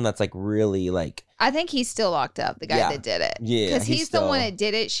he's the one that's like really like. I think he's still locked up, the guy Yeah. that did it. Yeah, Because he's he's the one still- that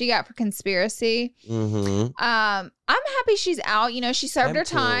did it. She got for conspiracy. I'm happy she's out. You know, she served her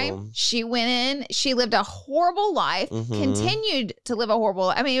time. too. She went in. She lived a horrible life. Continued to live a horrible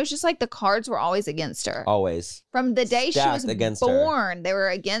life. I mean, it was just like the cards were always against her. Always. From the day she Stacked was against her. born, they were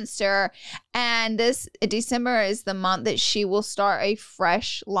against her. And this December is the month that she will start a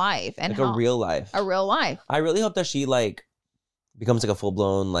fresh life. And Like a real life. A real life. I really hope that she like becomes like a full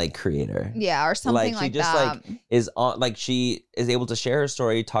blown like creator. Yeah, or something She like just that. like is on like she is able to share her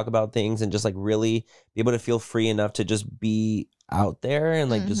story, talk about things, and just like really be able to feel free enough to just be out there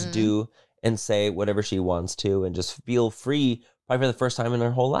and like just do and say whatever she wants to and just feel free probably for the first time in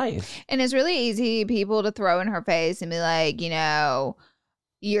her whole life. And it's really easy people to throw in her face and be like, you know,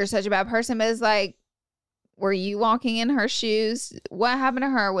 you're such a bad person. But it's like, were you walking in her shoes? What happened to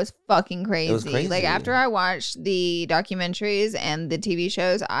her was fucking crazy. was crazy. Like after I watched the documentaries and the TV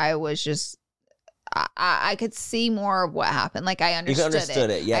shows, I was just, I could see more of what happened. Like I understood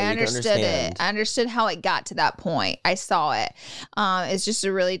it. Yeah, I you can understood understand. it. I understood how it got to that point. I saw it. It's just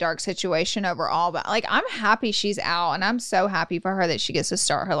a really dark situation overall. But like I'm happy she's out, and I'm so happy for her that she gets to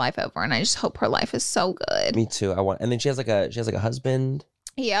start her life over. And I just hope her life is so good. Me too. And then she has like a husband.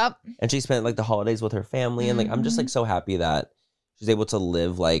 Yep. And she spent like the holidays with her family. And like, I'm just like so happy that she's able to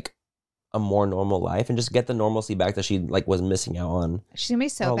live like a more normal life and just get the normalcy back that she like was missing out on. She's gonna be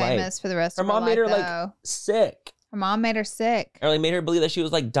so famous for the rest of her life. Her mom made her like sick. Her mom made her sick. Or like made her believe that she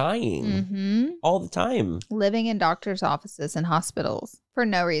was like dying all the time. Living in doctor's offices and hospitals for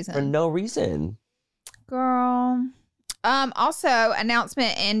no reason. For no reason. Girl. Also,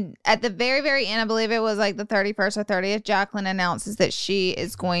 announcement at the very, very end, I believe it was like the 31st or 30th, Jaclyn announces that she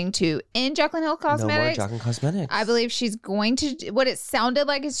is going to end Jaclyn Hill Cosmetics. No more Jaclyn Cosmetics. I believe she's going to, what it sounded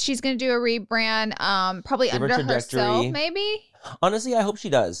like is she's going to do a rebrand, probably Give under her herself, maybe. Honestly, I hope she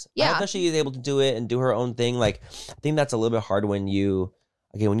does. Yeah. I hope that she is able to do it and do her own thing. Like, I think that's a little bit hard when you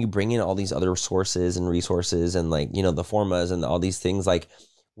bring in all these other sources and resources and like, you know, the formas and all these things, like,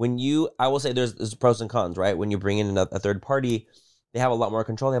 I will say there's pros and cons, right? When you bring in a third party, they have a lot more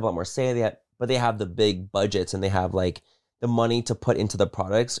control, they have a lot more say, but they have the big budgets and they have like the money to put into the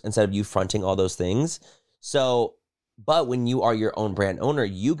products instead of you fronting all those things. So, but when you are your own brand owner,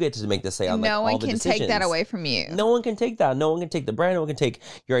 you get to make the say on like all the decisions. No one can take that away from you. No one can take that. No one can take the brand. No one can take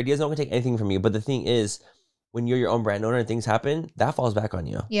your ideas. No one can take anything from you. But the thing is, when you're your own brand owner and things happen, that falls back on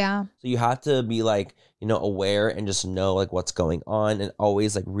you. Yeah. So you have to be like, you know, aware and just know like what's going on and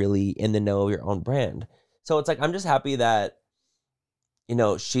always like really in the know of your own brand. So it's like, I'm just happy that, you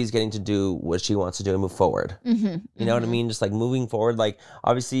know, she's getting to do what she wants to do and move forward. You know what I mean? Just like moving forward. Like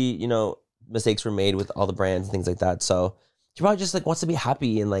obviously, you know, mistakes were made with all the brands and things like that. So she probably just like wants to be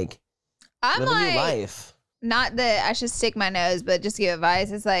happy and like live a new life. Not that I should stick my nose, but just give advice.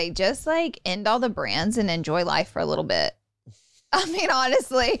 It's like, just like end all the brands and enjoy life for a little bit. I mean,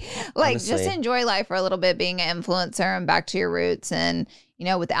 honestly, just enjoy life for a little bit, being an influencer and back to your roots and, you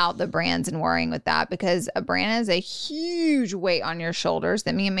know, without the brands and worrying with that, because a brand is a huge weight on your shoulders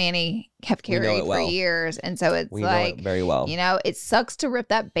that me and Manny have carried for years. And so it's like, very well, you know, it sucks to rip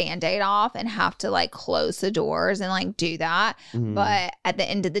that Band-Aid off and have to like close the doors and like do that. But at the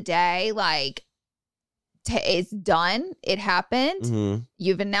end of the day, like, it's done. It happened.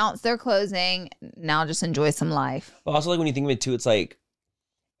 You've announced they're closing. Now just enjoy some life. But also, like, when you think of it too, it's like,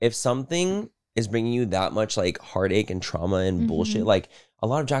 if something is bringing you that much like heartache and trauma and bullshit, like a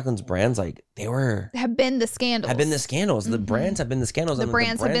lot of Jaclyn's brands, like have been the scandals. The brands have been the scandals. The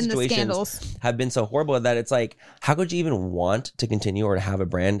brands have been the scandals. Have been so horrible that it's like, how could you even want to continue or to have a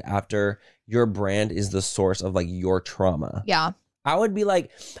brand after your brand is the source of like your trauma? Yeah. I would be like,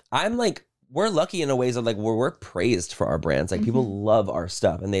 we're lucky in a ways of like where we're praised for our brands. Like people love our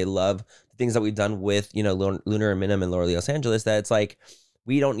stuff and they love the things that we've done with, you know, Lunar and Minim and L'Oreal Los Angeles, that it's like,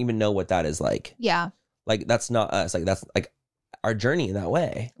 we don't even know what that is like. Yeah. Like that's not us. Like that's like our journey in that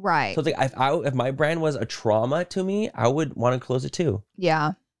way. Right. So it's like, if my brand was a trauma to me, I would want to close it too.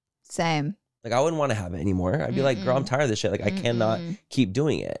 Yeah. Same. Like I wouldn't want to have it anymore. I'd be like, girl, I'm tired of this shit. Like I cannot keep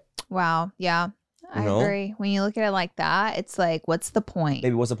doing it. Wow. Yeah. I agree. When you look at it like that, it's like, what's the point?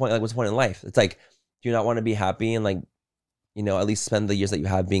 Maybe what's the point? Like, what's the point in life? It's like, do you not want to be happy and like, you know, at least spend the years that you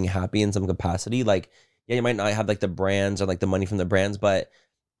have being happy in some capacity? Like, yeah, you might not have like the brands or like the money from the brands, but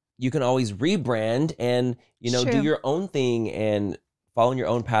you can always rebrand and, you know, do your own thing and follow your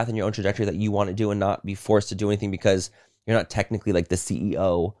own path and your own trajectory that you want to do and not be forced to do anything because you're not technically like the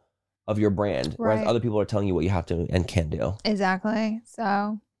CEO of your brand. Right. Whereas other people are telling you what you have to and can do. Exactly.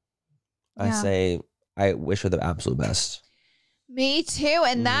 So I say I wish her the absolute best. Me too.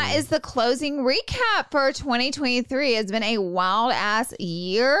 And that is the closing recap for 2023. It's been a wild ass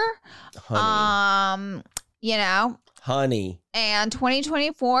year. Honey. You know. Honey. And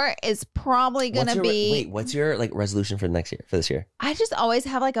 2024 is probably going to be. Wait, what's your like resolution for next year, for this year? I just always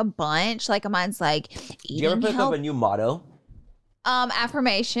have like a bunch. Like mine's like eating. Do you ever pick up a new motto?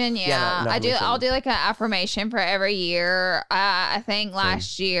 Affirmation. Yeah, I do. I'll do like an affirmation for every year. I think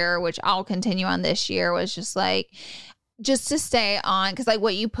last year, which I'll continue on this year, was just like, just to stay on. Cause like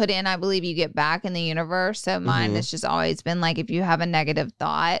what you put in, I believe you get back in the universe. So mine has just always been like, if you have a negative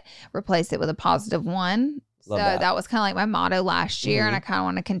thought, replace it with a positive one. Love so that was kind of like my motto last year. And I kind of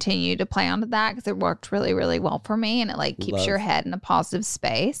want to continue to play onto that because it worked really, really well for me. And it like keeps your head in a positive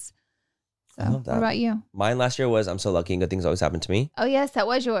space. So what about you? Mine last year was I'm so lucky and good things always happen to me. Oh, yes, that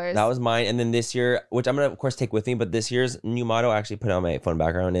was yours. That was mine. And then this year, which I'm going to, of course, take with me, but this year's new motto I actually put on my phone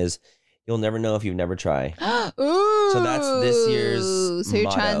background is, you'll never know if you never try. Ooh. So that's this year's So you're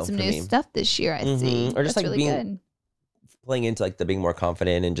trying some new stuff this year, I see. Or just that's like really being, playing into like the being more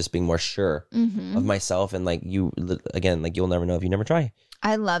confident and just being more sure of myself. And like you, again, like you'll never know if you never try.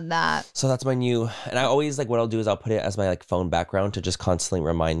 I love that. So that's my new, and I always like what I'll do is I'll put it as my like phone background to just constantly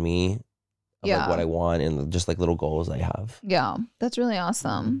remind me of like what I want and just like little goals I have. Yeah, that's really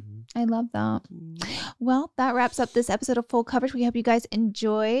awesome. I love that. Well, that wraps up this episode of Full Coverage. We hope you guys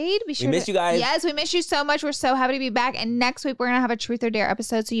enjoyed. We miss you guys. Yes, we miss you so much. We're so happy to be back. And next week, we're going to have a Truth or Dare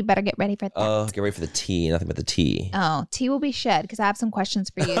episode, so you better get ready for that. Oh, get ready for the tea. Nothing but the tea. Oh, tea will be shed because I have some questions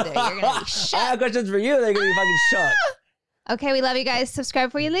for you that you're going to be shook. I have questions for you. They're going to be fucking shook. Okay, we love you guys. Subscribe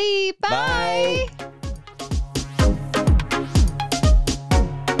before you leave. Bye. Bye.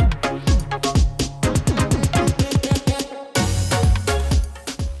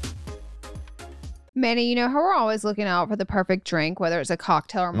 Manny, you know how we're always looking out for the perfect drink, whether it's a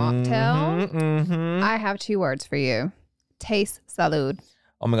cocktail or mocktail? I have 2 words for you. Taste salud.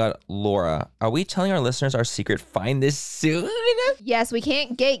 Oh my God, Laura, are we telling our listeners our secret find this soon? Yes, we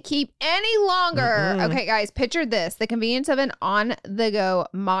can't gatekeep any longer. Okay, guys, picture this. The convenience of an on-the-go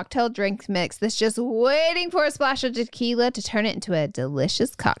mocktail drink mix that's just waiting for a splash of tequila to turn it into a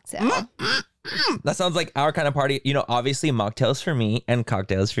delicious cocktail. That sounds like our kind of party. You know, obviously mocktails for me and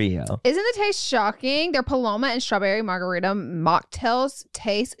cocktails for you. Isn't the taste shocking? Their Paloma and strawberry margarita mocktails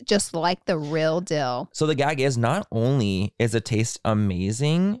taste just like the real deal. So the gag is, not only is the taste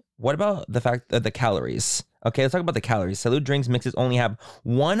amazing, what about the fact that the calories? Okay, let's talk about the calories. Salud Drinks mixes only have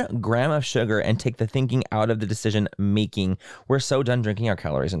 1 gram of sugar and take the thinking out of the decision making. We're so done drinking our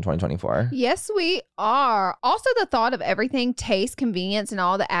calories in 2024. Yes, we are. Also, the thought of everything, taste, convenience, and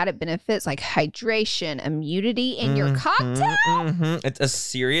all the added benefits like hydration, immunity in your cocktail. It's a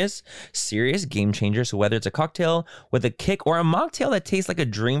serious game changer. So whether it's a cocktail with a kick or a mocktail that tastes like a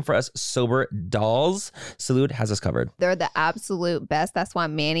dream for us sober dolls, Salud has us covered. They're the absolute best. That's why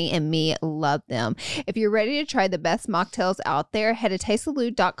Manny and me love them. If you're ready to try the best mocktails out there, head to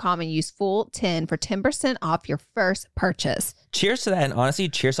tastesalud.com and use FULL10 for 10% off your first purchase. Cheers to that, and honestly,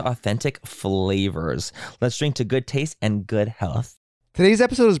 cheers to authentic flavors. Let's drink to good taste and good health. Today's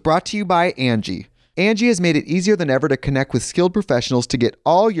episode is brought to you by Angie. Angie has made it easier than ever to connect with skilled professionals to get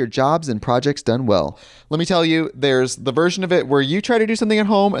all your jobs and projects done well. Let me tell you, there's the version of it where you try to do something at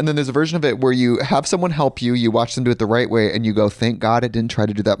home, and then there's a version of it where you have someone help you, you watch them do it the right way, and you go, thank God I didn't try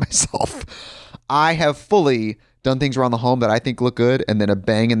to do that myself. I have fully done things around the home that I think look good, and then a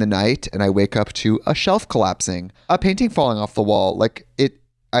bang in the night, and I wake up to a shelf collapsing, a painting falling off the wall. Like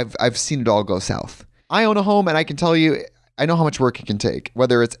I've seen it all go south. I own a home, and I can tell you, I know how much work it can take.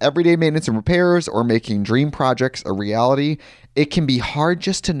 Whether it's everyday maintenance and repairs or making dream projects a reality, it can be hard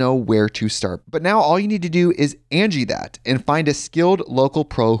just to know where to start. But now all you need to do is Angie that and find a skilled local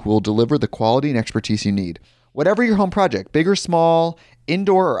pro who will deliver the quality and expertise you need. Whatever your home project, big or small,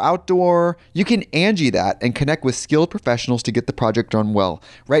 indoor or outdoor, you can Angie that and connect with skilled professionals to get the project done well.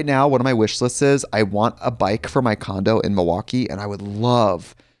 Right now, one of my wish lists is I want a bike for my condo in Milwaukee, and I would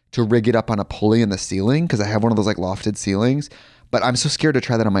love to rig it up on a pulley in the ceiling because I have one of those like lofted ceilings, but I'm so scared to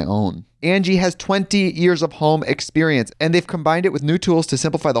try that on my own. Angie has 20 years of home experience, and they've combined it with new tools to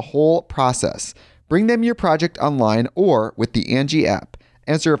simplify the whole process. Bring them your project online or with the Angie app.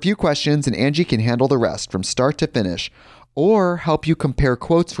 Answer a few questions and Angie can handle the rest from start to finish, or help you compare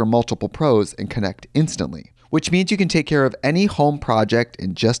quotes from multiple pros and connect instantly, which means you can take care of any home project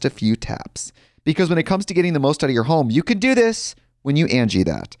in just a few taps. Because when it comes to getting the most out of your home, you can do this when you Angie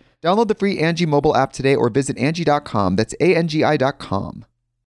that. Download the free Angie mobile app today or visit Angie.com. That's ANGI.com.